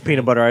butter good. ice cream.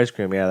 Peanut butter ice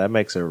cream, yeah, that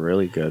makes it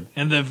really good.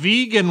 And the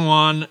vegan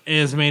one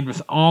is made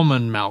with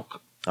almond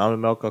milk.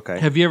 Almond milk, okay.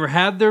 Have you ever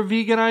had their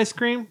vegan ice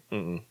cream?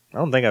 Mm-mm. I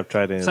don't think I've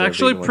tried any of It's their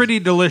actually vegan pretty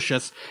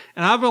delicious.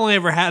 And I've only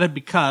ever had it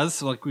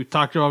because, like we've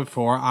talked about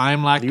before,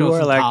 I'm lactose You are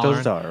intolerant. lactose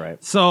intolerant,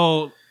 right?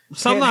 So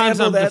sometimes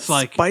I'm just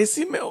like,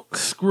 spicy milk.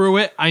 Screw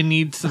it. I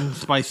need some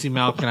spicy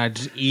milk and I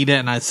just eat it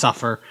and I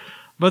suffer.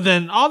 But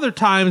then other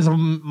times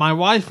my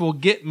wife will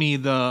get me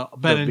the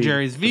Ben &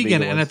 Jerry's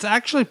vegan and it's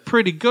actually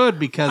pretty good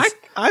because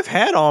I've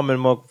had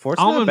almond milk before.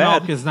 It's almond not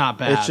bad. milk is not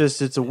bad. It's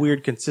just it's a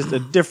weird a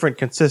different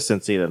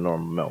consistency than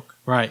normal milk.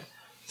 Right.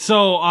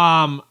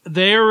 So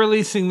they are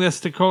releasing this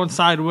to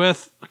coincide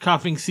with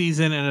cuffing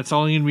season and it's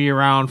only going to be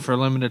around for a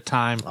limited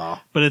time.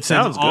 But it's in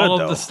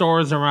all of the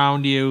stores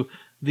around you.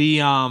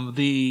 The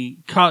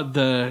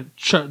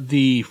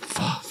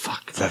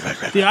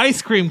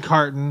ice cream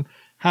carton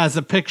has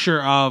a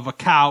picture of a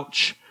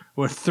couch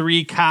with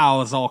 3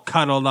 cows all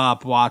cuddled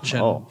up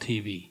watching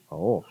TV.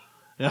 Oh.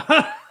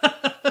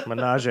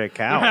 Menage a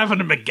cow. They're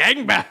having a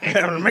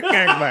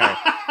gangbang.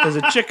 There's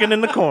a chicken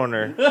in the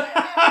corner.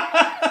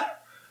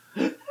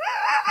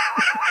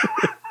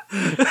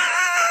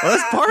 Well,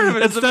 that's part of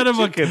it.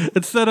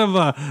 Instead of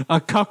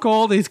a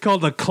cuckold, he's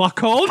called a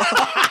cluckhold.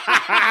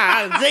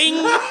 Zing!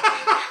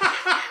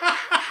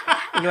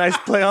 Nice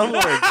play on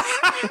words.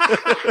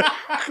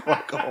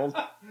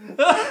 Cluckhold.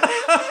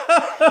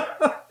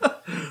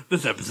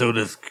 This episode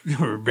is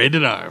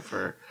rated R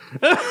for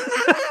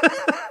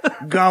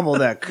gobble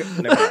that.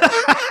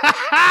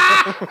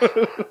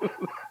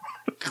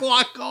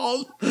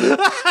 Cluckhold.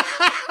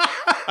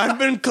 I've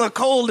been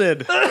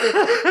cluckholded.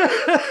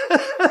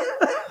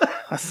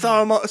 I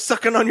saw him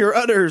sucking on your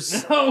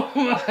udders. Oh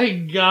my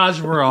gosh,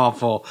 we're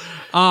awful.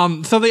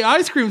 So the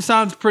ice cream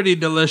sounds pretty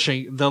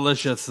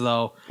delicious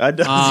though. It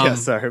does,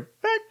 yes, sorry.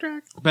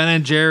 Backtrack.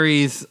 Ben &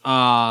 Jerry's.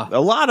 A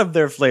lot of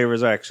their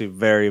flavors are actually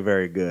very,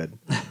 very good.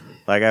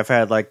 Like I've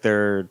had like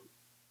the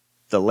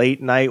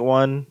late night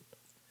one,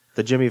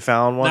 the Jimmy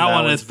Fallon one. That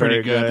one is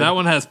pretty good. That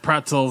one has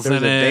pretzels in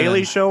it. There's a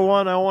Daily Show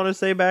one I want to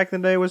say back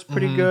in the day was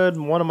pretty good.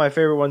 One of my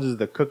favorite ones is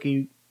the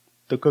cookie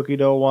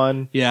dough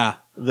one. Yeah.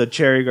 The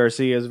Cherry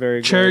Garcia is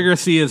very good. Cherry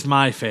Garcia is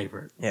my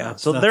favorite. Yeah.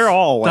 So they're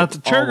all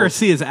like, Cherry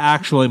Garcia is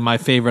actually my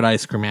favorite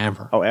ice cream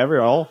ever.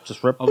 Oh,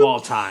 just rip of all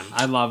time.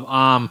 I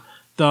love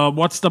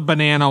what's the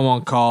banana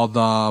one called?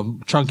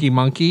 Chunky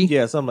Monkey?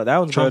 Yeah, something like that. That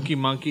one's Chunky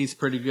Monkey's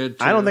pretty good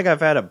too. I don't think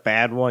I've had a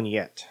bad one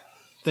yet.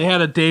 They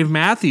had a Dave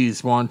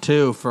Matthews one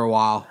too for a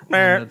while.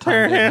 The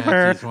Dave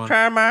Matthews one.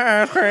 Try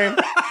my ice cream.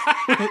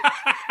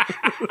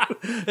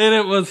 And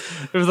it was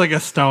like a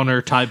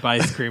stoner type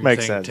ice cream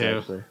Makes thing sense,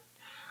 too.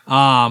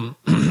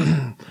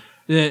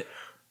 actually.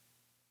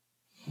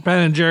 Ben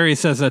and Jerry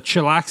says a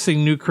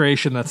chillaxing new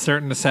creation that's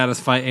certain to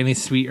satisfy any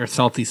sweet or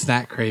salty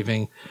snack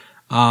craving.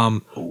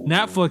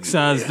 Netflix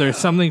says there's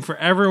something for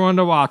everyone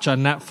to watch on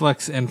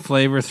Netflix and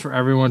flavors for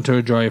everyone to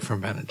enjoy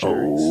from Ben and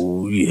Jerry's.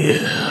 Oh,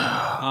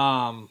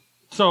 yeah.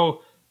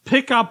 So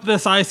pick up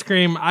this ice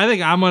cream. I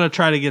think I'm going to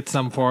try to get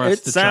some for us.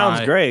 It to sounds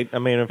try. great. I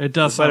mean, It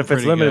does but sound if it's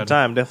pretty limited good.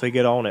 time, definitely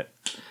get on it.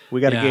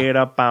 We got to Yeah. get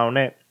up on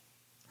it.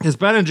 Because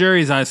Ben and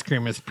Jerry's ice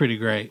cream is pretty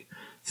great.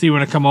 So you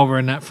want to come over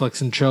and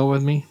Netflix and chill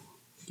with me?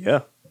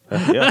 Yeah.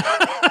 Yeah.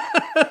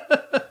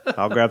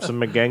 I'll grab some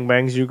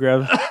McGangbangs. You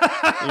grab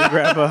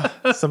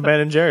some Ben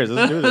and Jerry's.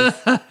 Let's do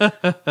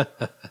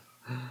this.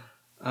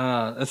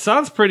 It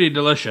sounds pretty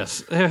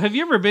delicious. Have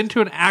you ever been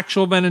to an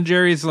actual Ben and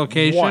Jerry's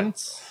location?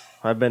 Once.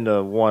 I've been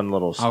to one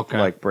little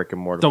like brick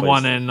and mortar The place.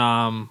 one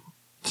in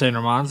St.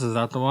 Armand's? Is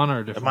that the one or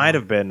a It different might one?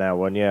 have been that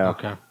one, yeah.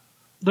 Okay.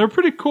 They're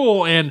pretty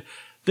cool, and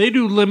they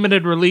do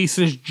limited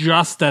releases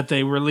just that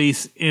they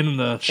release in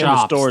the In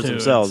shops. the stores too, in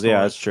themselves, yeah,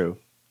 stores. that's true.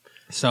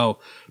 So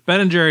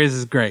Ben and Jerry's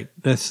is great.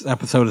 This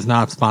episode is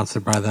not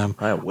sponsored by them.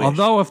 I wish.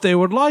 Although if they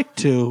would like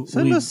to,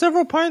 Send us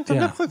several pints of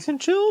Yeah. Netflix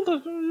and chill.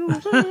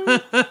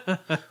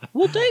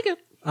 We'll take it.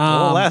 It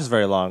won't last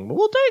very long, but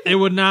we'll take it. it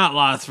would not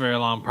last very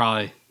long.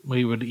 Probably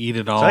we would eat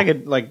it all. So I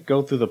could like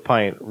go through the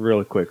pint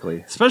really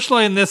quickly.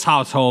 Especially in this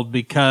household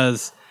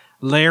because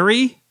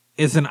Larry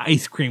is an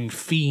ice cream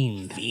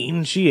fiend.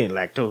 She ain't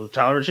lactose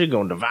tolerant. She's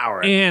gonna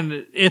devour it.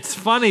 And it's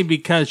funny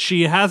because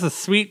she has a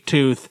sweet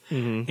tooth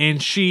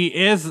and she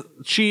is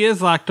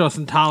lactose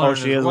Oh, intolerant.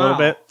 she as is a well. little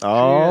bit. She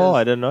Oh, is.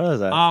 I didn't notice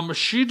that.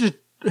 She just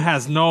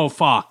has no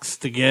fucks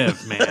to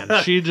give,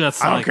 man. She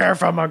just I don't like, care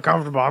if I'm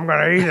uncomfortable. I'm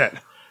gonna eat it.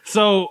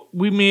 So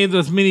we made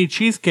those mini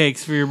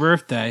cheesecakes for your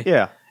birthday.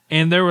 Yeah,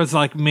 And there was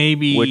like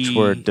maybe which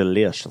were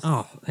delicious.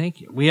 Oh,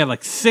 thank you. We had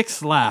like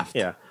 6 left.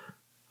 Yeah,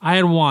 I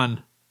had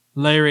 1.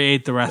 Larry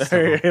ate the rest of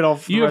them. Ate all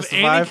the You have rest of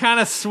any 5? kind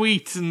of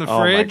sweets in the Oh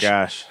my fridge?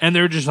 gosh! And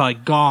they're just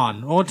like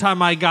gone. One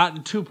time I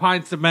got 2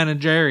 pints of Ben and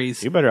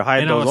Jerry's. You better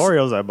hide And I those was-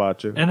 Oreos I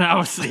bought you. And I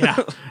was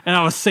and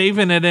I was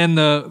saving it in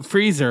the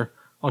freezer.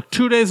 Like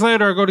 2 days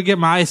later, I go to get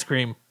my ice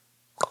cream.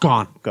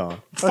 Gone.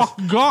 Gone.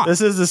 Fucking gone. This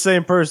is the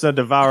same person that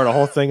devoured a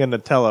whole thing of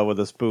Nutella with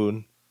a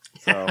spoon.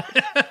 So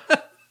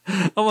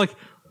I'm like,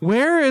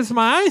 where is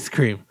my ice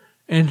cream?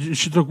 And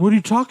she's like, what are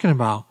you talking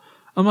about?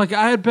 I'm like,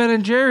 I had Ben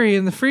and Jerry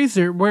in the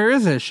freezer. Where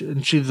is it?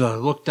 And she's like,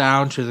 looked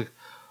down. She's like,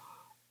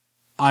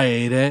 I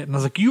ate it. And I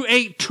was like, you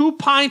ate 2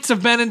 pints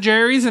of Ben and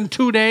Jerry's in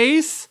 2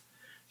 days?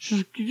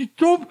 She's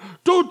like,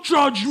 don't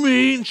judge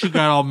me. And she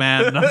got all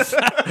mad. And I was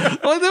like,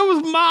 that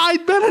was my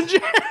Ben and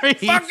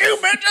Jerry's. fuck you,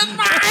 bitch,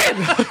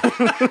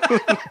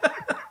 it's mine.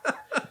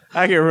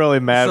 I get really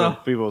mad So- when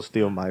people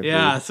steal my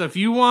Yeah, food. so if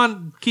you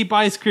want keep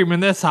ice cream in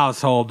this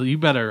household, you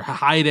better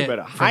hide it. You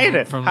better hide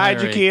it. From Hide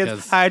your Larry, kids.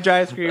 'cause- Hide your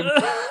ice cream.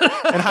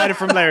 And hide it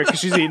from Larry because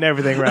she's eating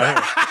everything right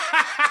here.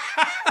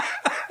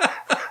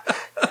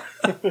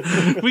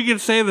 We can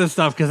say this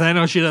stuff because I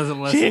know she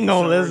doesn't listen. She ain't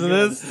gonna so we're listen to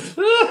good. this.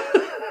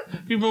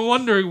 If you've been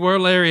wondering where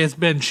Larry has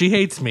been, she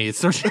hates me,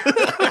 so she,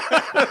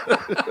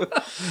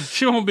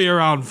 she won't be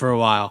around for a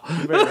while.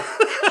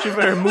 She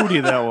better moody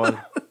that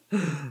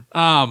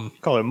one.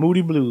 Call it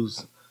Moody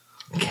Blues.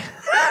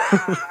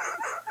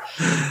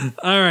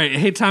 All right,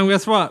 hey Tom,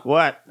 guess what?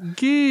 What?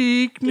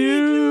 Geek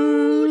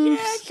news.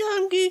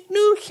 some geek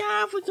news.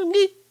 Time for some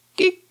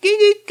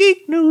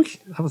geek news.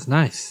 That was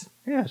nice.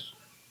 Yes.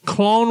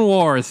 Clone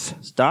Wars.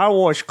 Star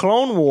Wars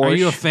Clone Wars. Are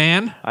you a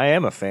fan? I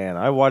am a fan.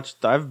 I've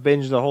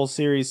binged the whole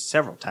series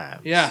several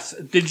times. Yes.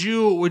 Did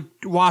you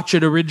watch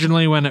it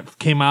originally when it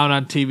came out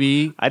on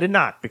TV? I did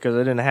not because I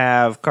didn't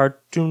have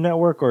Cartoon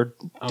Network or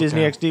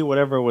Disney XD,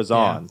 whatever it was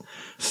on.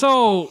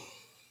 So,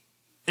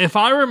 if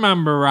I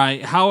remember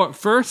right, how at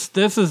first,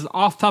 this is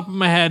off the top of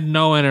my head,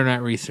 no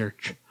internet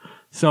research.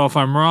 So if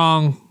I'm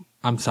wrong,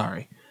 I'm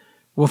sorry.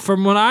 Well,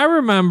 from what I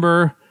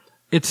remember,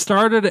 it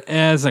started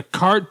as a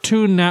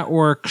Cartoon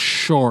Network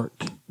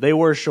short. They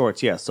were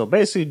shorts, yes. So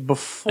basically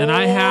before... And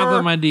I have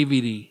them on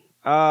DVD.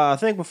 I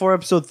think before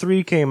episode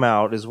 3 came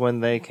out is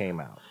when they came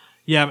out.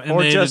 Yeah, and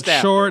Or they just did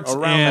after, shorts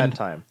around and that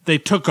time. they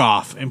took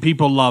off and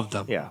people loved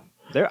them. Yeah.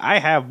 I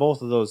have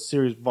both of those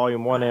series,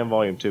 Volume 1 and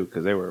Volume 2,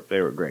 because they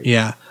were great.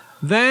 Yeah.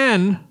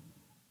 Then,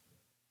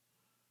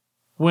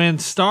 when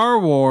Star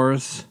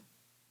Wars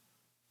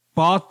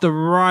bought the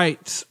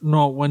rights,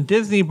 when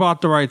Disney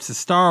bought the rights to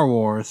Star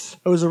Wars,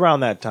 It was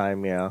around that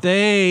time, yeah.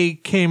 they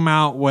came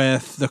out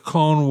with the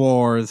Clone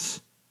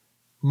Wars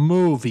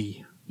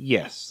movie.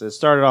 Yes. It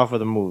started off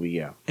with a movie,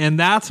 yeah. And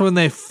that's when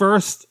they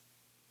first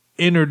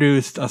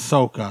introduced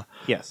Ahsoka.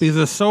 Yes. Because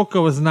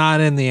Ahsoka was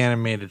not in the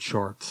animated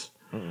shorts.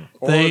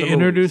 Or They the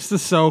introduced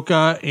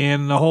Ahsoka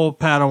and the whole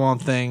Padawan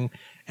thing.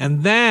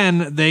 And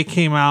then they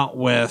came out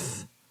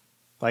with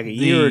like a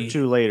year or the-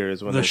 two later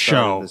is when the they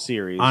started show the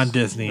series on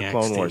Disney the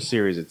Clone XD. Wars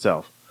series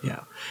itself.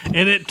 Yeah,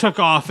 and it took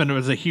off, and it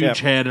was a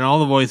huge hit, and all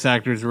the voice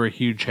actors were a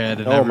huge hit,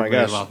 and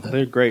everybody loved it.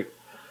 They're great.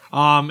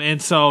 And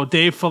so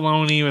Dave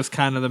Filoni was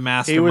kind of the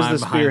mastermind. He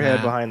was the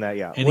spearhead behind that,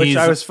 yeah. And which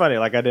I was funny.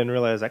 Like, I didn't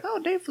realize, like, oh,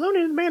 Dave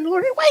Filoni is the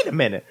Mandalorian. Wait a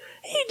minute.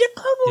 He did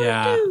Clone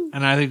Wars too.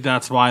 And I think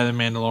that's why the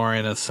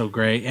Mandalorian is so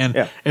great.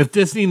 And if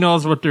Disney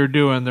knows what they're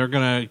doing, they're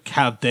going to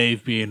have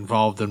Dave be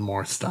involved in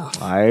more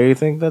stuff. I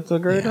think that's a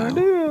great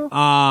idea.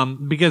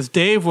 Because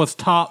Dave was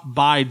taught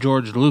by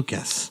George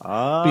Lucas.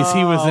 Because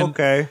he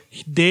was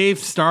Dave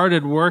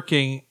started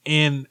working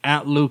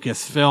at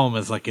Lucasfilm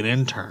as like an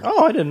intern.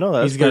 Oh, I didn't know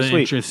that. He's got an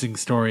interesting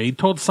story. He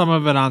told some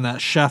of it on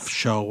that chef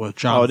show with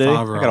Jon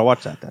Favreau. I gotta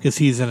watch that then. Because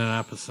he's in an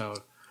episode.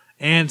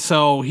 And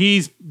so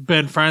he's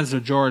been friends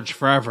with George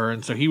forever,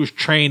 and so he was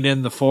trained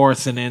in the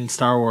Force and in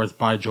Star Wars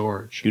by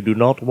George. You do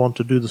not want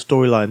to do the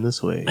storyline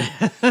this way.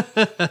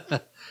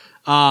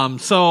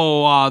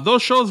 So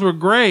those shows were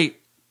great.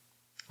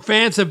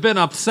 Fans have been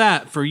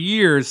upset for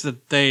years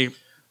that they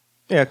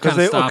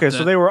because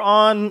so they were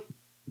on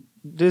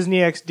Disney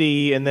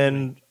XD and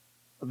then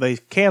they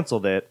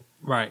canceled it.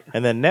 Right.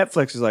 And then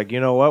Netflix is like,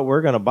 you know what?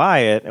 We're going to buy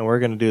it and we're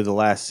going to do the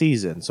last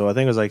season. So I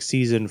think it was like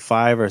season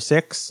 5 or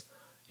 6.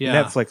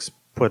 Yeah. Netflix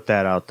put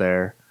that out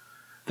there.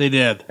 They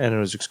did. And it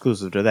was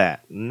exclusive to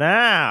that.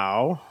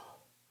 Now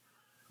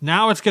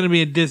it's going to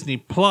be a Disney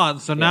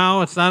Plus. So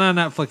now it's not on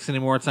Netflix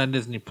anymore. It's on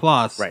Disney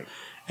Plus. Right.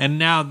 And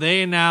now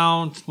they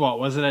announced, what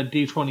was it, at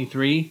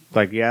D23?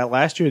 Like,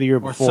 last year or the year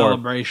before.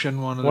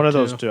 Celebration, one of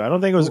those two. I don't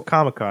think it was a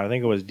Comic-Con. I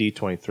think it was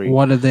D23.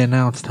 What did they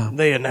announce, Tom?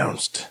 They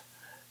announced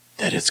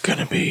that it's going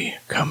to be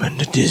coming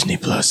to Disney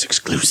Plus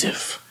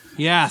exclusive.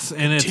 Yes,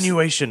 and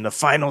continuation, the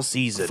final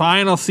season.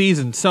 Final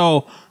season.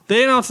 So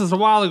they announced this a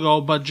while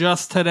ago, but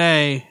just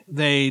today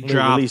they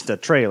released a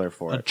trailer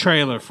for it.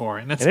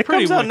 And it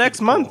comes out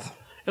next month.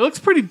 It looks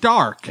pretty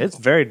dark. It's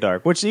very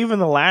dark, which even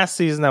the last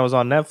season that was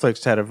on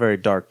Netflix had a very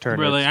dark turn.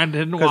 Really? I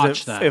didn't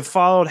watch that. It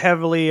followed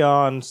heavily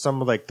on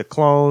some of like the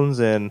clones,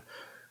 and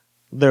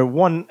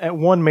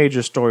one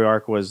major story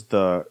arc was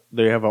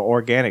they have an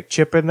organic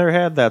chip in their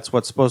head. That's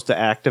what's supposed to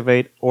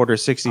activate Order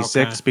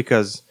 66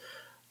 because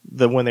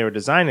when they were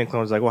designing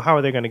clones, like, well, how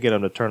are they going to get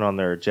them to turn on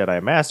their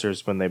Jedi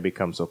Masters when they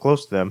become so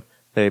close to them?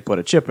 They put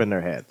a chip in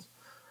their heads.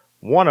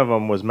 One of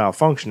them was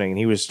malfunctioning, and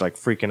he was like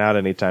freaking out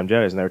anytime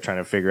Jedi's, and they were trying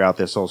to figure out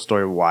this whole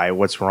story.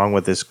 What's wrong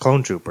with this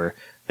clone trooper?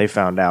 They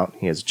found out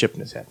he has a chip in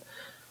his head.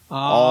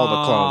 All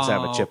the clones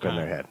have a chip in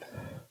their head.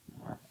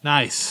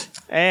 Nice.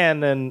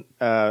 And then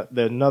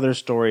another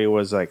story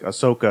was like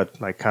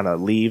Ahsoka like kind of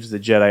leaves the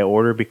Jedi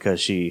Order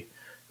because she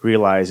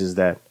realizes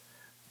that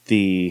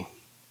the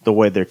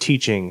way they're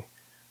teaching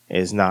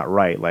is not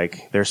right.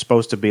 Like, they're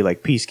supposed to be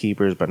like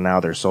peacekeepers, but now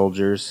they're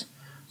soldiers.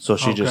 So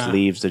she just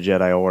leaves the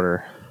Jedi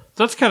Order.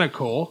 That's kind of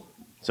cool.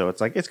 So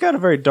it's like, it's got a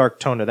very dark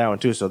tone to that one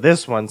too. So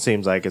this one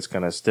seems like it's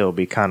going to still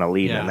be kind of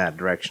leading in that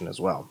direction as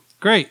well.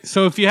 Great.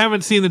 So if you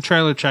haven't seen the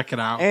trailer, check it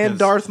out. And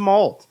Darth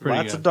Maul.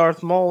 Lots of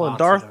Darth Maul and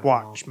Darth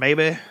Watch,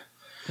 maybe.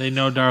 They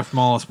know Darth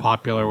Maul is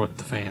popular with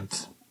the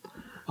fans.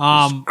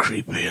 He's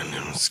creepy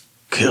and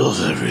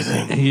kills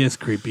everything. He is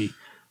creepy.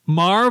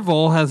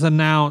 Marvel has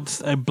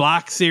announced a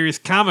Black Series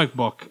comic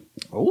book.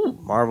 Oh,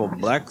 Marvel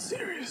Black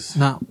Series.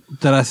 No,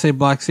 did I say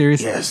Black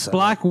Series? Yes.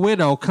 Black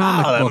Widow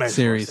comic book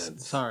series.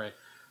 Sorry.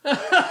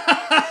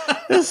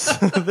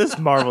 This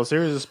Marvel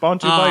series is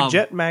sponsored by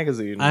Jet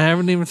Magazine. I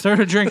haven't even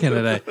started drinking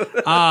today.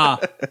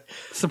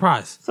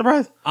 Surprise.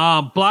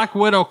 Black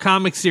Widow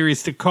comic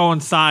series to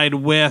coincide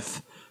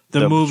with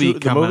the movie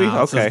coming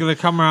out. Okay. So it's going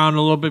to come around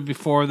a little bit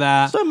before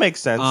that. So that makes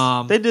sense.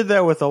 They did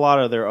that with a lot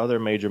of their other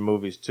major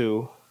movies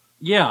too.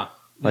 Yeah.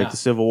 Like the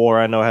Civil War,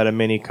 I know, had a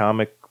mini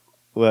comic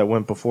that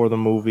went before the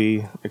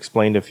movie,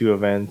 explained a few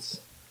events.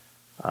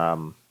 I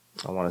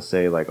want to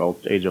say like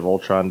Age of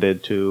Ultron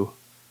did too.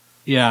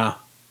 Yeah.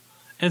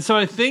 And so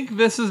I think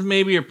this is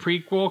maybe a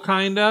prequel,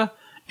 kind of,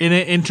 and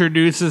it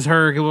introduces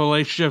her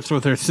relationships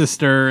with her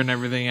sister and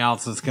everything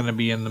else that's going to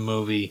be in the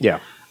movie. Yeah.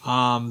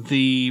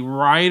 The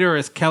writer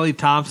is Kelly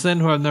Thompson,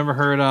 who I've never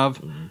heard of.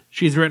 Mm-hmm.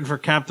 She's written for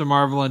Captain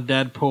Marvel and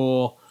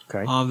Deadpool.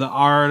 Okay. The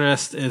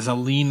artist is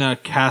Alina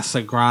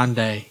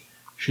Casagrande.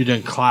 She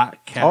did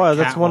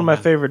that's one of my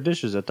favorite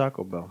dishes at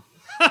Taco Bell.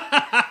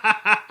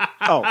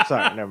 Oh,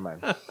 sorry, never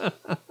mind.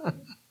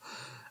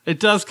 It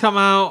does come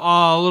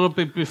out a little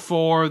bit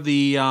before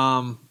the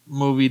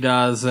movie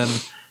does, and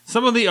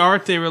some of the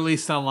art they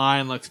released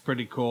online looks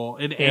pretty cool.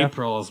 In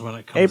April is when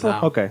it comes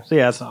out. Okay,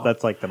 so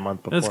that's like the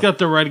month before. It's got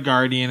the Red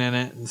Guardian in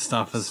it and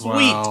stuff as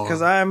well. Sweet, because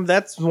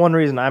that's one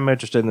reason I'm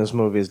interested in this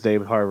movie is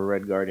David Harbour,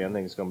 Red Guardian. I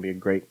think it's going to be a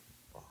great.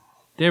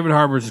 David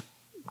Harbour's a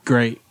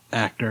great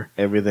actor.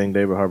 Everything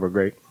David Harbour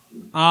great.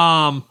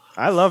 I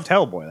loved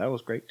Hellboy. That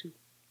was great too.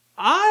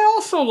 I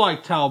also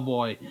liked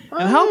Hellboy.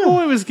 And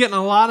Hellboy was getting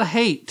a lot of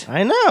hate.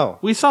 I know.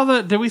 We saw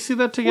that. Did we see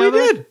that together?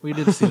 We did. We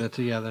did see that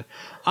together.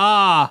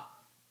 Funko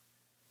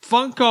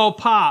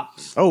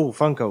Pops. Oh,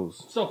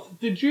 Funkos. So,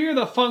 did you hear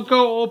that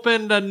Funko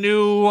opened a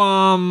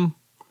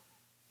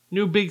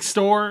new big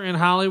store in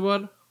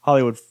Hollywood?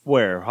 Hollywood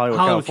where?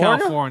 Hollywood,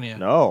 California.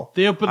 No.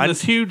 They opened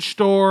this huge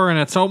store, and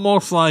it's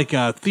almost like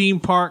a theme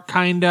park,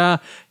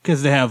 kinda,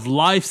 because they have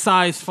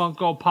life-size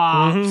Funko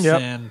Pops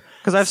and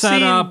because I've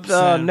seen setups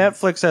and-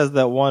 Netflix has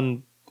that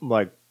one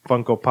like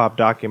Funko Pop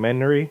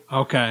documentary,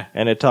 Okay.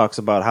 and it talks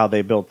about how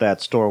they built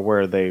that store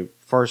where they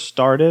first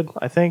started.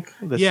 I think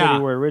the city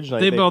where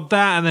originally they built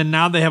that, and then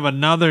now they have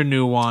another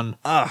new one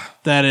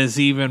that is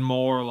even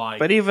more like.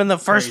 But even the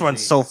first crazy.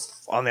 one's so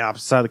on the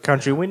opposite side of the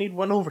country. We need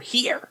one over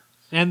here.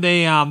 And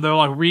they're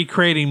like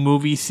recreating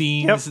movie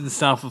scenes and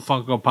stuff with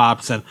Funko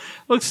Pops, and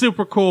looks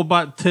super cool.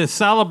 But to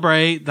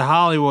celebrate the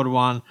Hollywood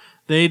one,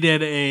 they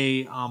did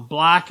a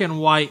black and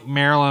white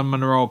Marilyn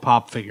Monroe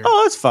pop figure.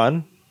 Oh, that's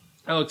fun.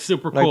 That looks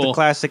super Like cool. the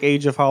classic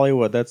Age of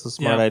Hollywood. That's a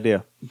smart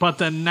idea. But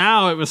then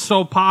now it was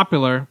so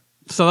popular,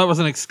 so that was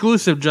an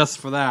exclusive just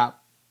for that.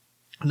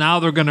 Now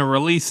they're going to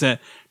release it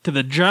to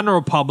the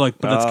general public,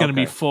 but it's going to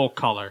be full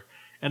color.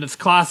 And it's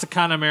classic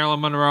kind of Marilyn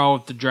Monroe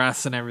with the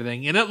dress and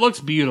everything. And it looks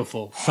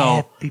beautiful. So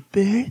Happy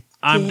birthday,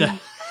 I'm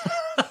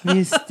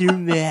Mr.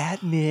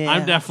 Madman.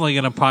 I'm definitely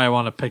going to probably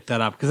want to pick that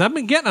up because I've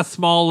been getting a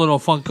small little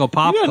Funko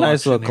Pop You got a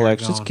nice little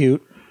collection. going. It's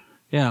cute.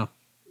 Yeah.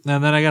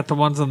 And then I got the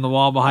ones on the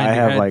wall behind I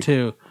your have head like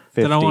too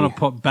that I want to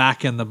put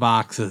back in the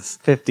boxes.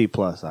 50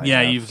 plus.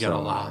 You've got a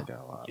lot. I got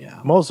a lot. Yeah.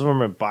 Most of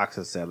them are in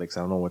boxes, sadly, because I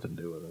don't know what to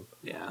do with them.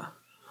 Yeah.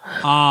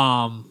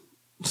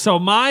 So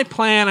my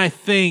plan, I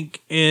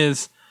think,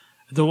 is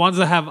the ones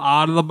that have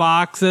out of the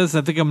boxes,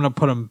 I think I'm going to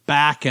put them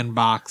back in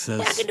boxes.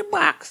 Back in the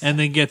box. And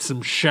then get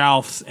some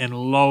shelves and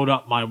load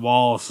up my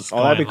walls. Just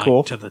that'd be going,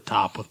 cool. To the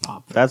top with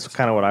pop. That's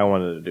kind of what I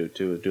wanted to do,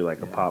 too, is do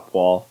like a pop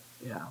wall.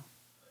 Yeah.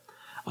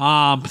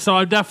 So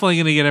I'm definitely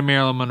going to get a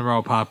Marilyn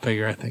Monroe pop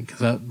figure, I think, because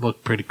that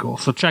looked pretty cool.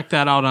 So check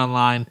that out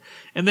online.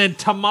 And then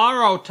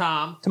tomorrow,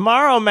 Tom.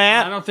 Tomorrow, I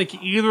Matt. don't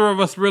think either of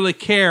us really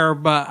care,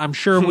 but I'm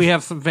sure we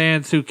have some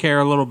fans who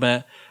care a little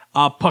bit.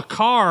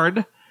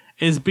 Picard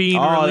is being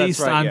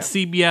released on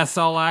CBS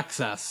All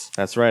Access.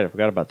 That's right. I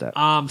forgot about that.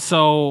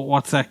 So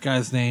what's that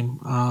guy's name?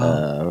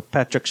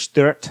 Patrick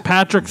Stewart.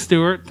 Patrick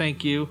Stewart.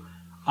 Thank you.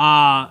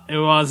 It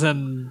was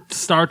in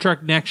Star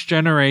Trek Next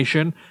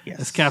Generation. Yes.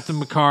 As Captain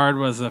Picard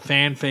was a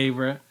fan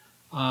favorite.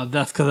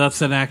 That's because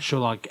that's an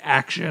actual like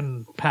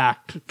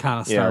action-packed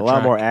kind of Star Trek. Yeah, a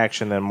lot more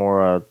action and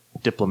more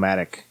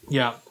diplomatic.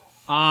 Yeah.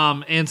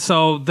 And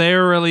so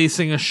they're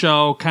releasing a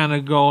show kind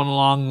of going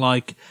along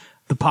like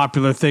the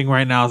popular thing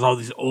right now is all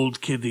these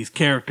these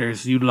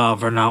characters you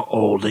love are now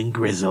old and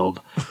grizzled.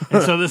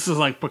 And so this is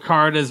like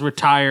Picard is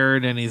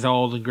retired and he's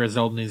old and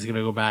grizzled and he's going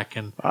to go back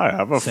and I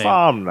have a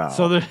farm now.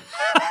 So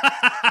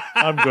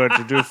I'm going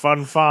to do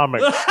fun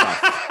farming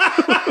stuff.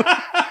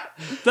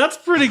 That's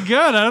pretty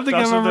good. I don't think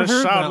I've ever heard that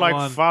Doesn't it sound like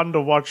one. fun to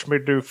watch me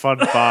do fun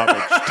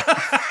farming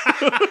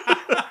stuff?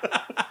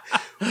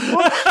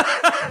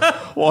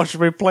 Watch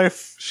me play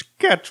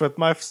sketch with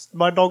my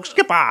dog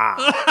Skipper.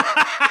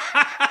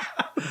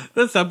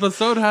 This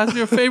episode has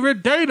your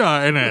favorite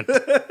data in it.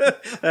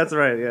 That's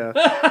right, yeah.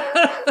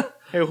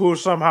 Hey, who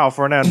somehow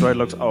for an android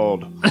looks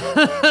old.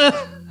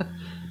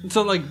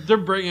 So, like, they're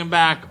bringing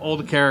back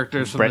old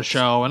characters from the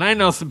show, and I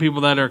know some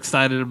people that are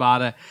excited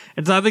about it.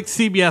 And so I think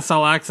CBS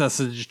All Access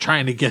is just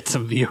trying to get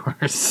some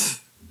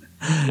viewers.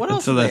 What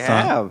else do they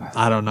have?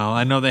 I don't know.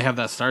 I know they have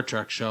that Star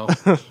Trek show.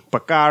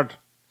 Picard.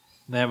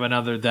 They have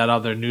that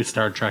other new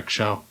Star Trek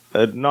show.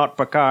 Not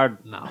Picard.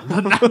 No,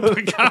 not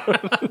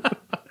Picard.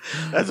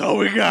 That's all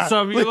we got.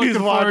 So if you're Please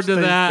looking watch forward to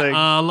these that, things.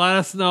 let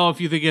us know if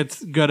you think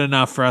it's good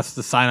enough for us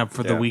to sign up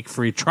for the week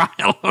free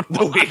trial.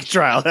 The week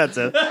trial, that's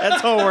it.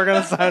 That's all we're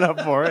going to sign up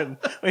for. And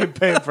we ain't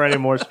paying for any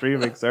more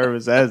streaming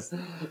services.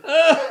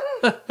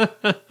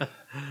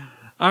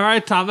 All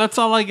right, Tom, that's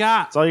all I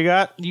got. That's all you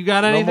got? You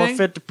got No anything? more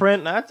fit to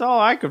print? That's all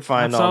I could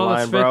find That's all online,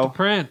 that's fit bro. to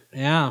print.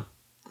 Yeah.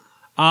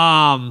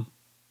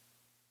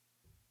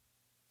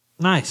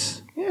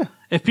 Nice. Yeah.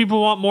 If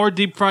people want more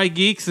Deep Fried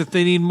Geeks, if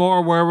they need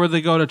more, where would they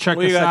go to check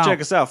Well, you us got out? to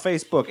check us out.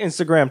 Facebook,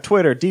 Instagram,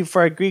 Twitter, Deep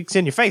Fried Greeks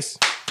in your face.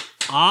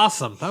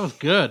 Awesome. That was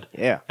good.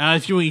 Yeah.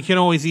 If you can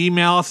always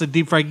email us at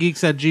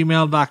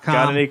deepfriedgeeks@gmail.com.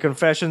 Got any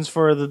confessions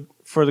for the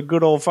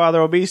good old Father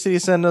Obesity?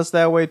 Send us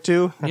that way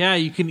too. Yeah,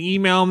 you can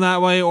email them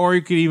that way, or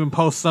you could even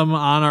post them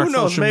on our Who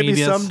knows? social Maybe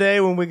medias. someday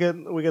when we get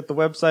the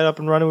website up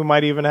and running, we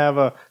might even have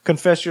a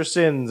confess your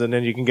sins, and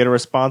then you can get a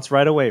response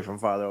right away from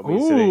Father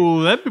Obesity.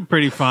 Ooh, that'd be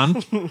pretty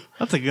fun.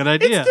 That's a good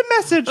idea. It's the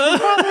message from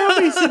Father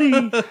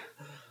Obesity.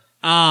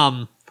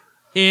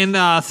 And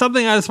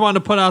something I just wanted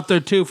to put out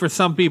there too for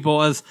some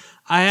people is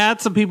I had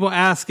some people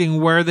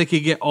asking where they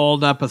could get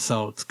old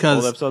episodes Old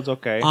because episodes,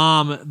 okay.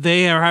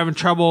 they are having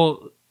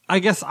trouble. I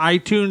guess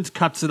iTunes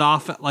cuts it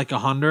off at like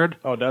 100.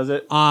 Oh, does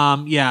it?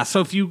 Yeah. So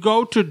if you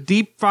go to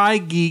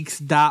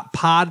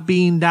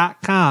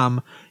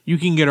deepfrygeeks.podbean.com, you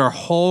can get our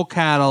whole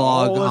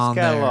catalog on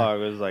catalog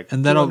there. is like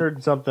And that'll-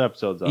 200 something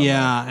episodes on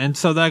Yeah, and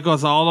so that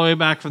goes all the way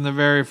back from the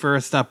very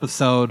first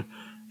episode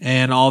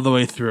and all the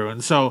way through.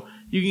 And so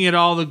you can get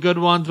all the good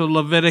ones with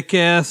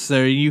Leviticus,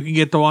 or you can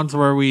get the ones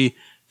where we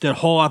did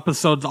whole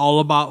episodes all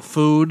about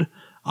food.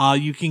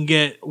 You can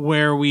get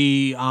where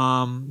we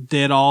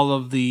did all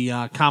of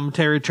the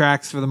commentary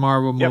tracks for the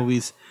Marvel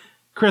movies,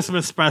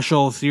 Christmas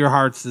specials, Your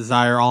Heart's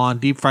Desire, all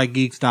on Some of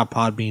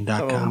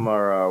deepfriedgeeks.podbean.com. them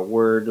are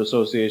word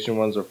association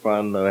ones are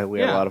fun. We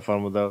had a lot of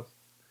fun with those.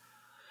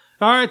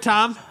 All right,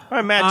 Tom. All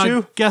right,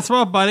 Matthew. Guess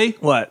what, buddy?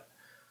 What?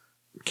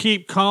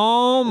 Keep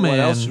calm What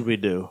and else should we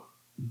do?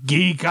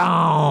 geek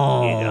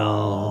on.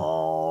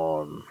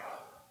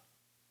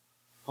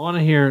 I want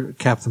to hear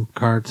Captain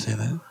Picard say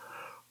that.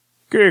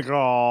 Geek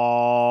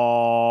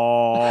on.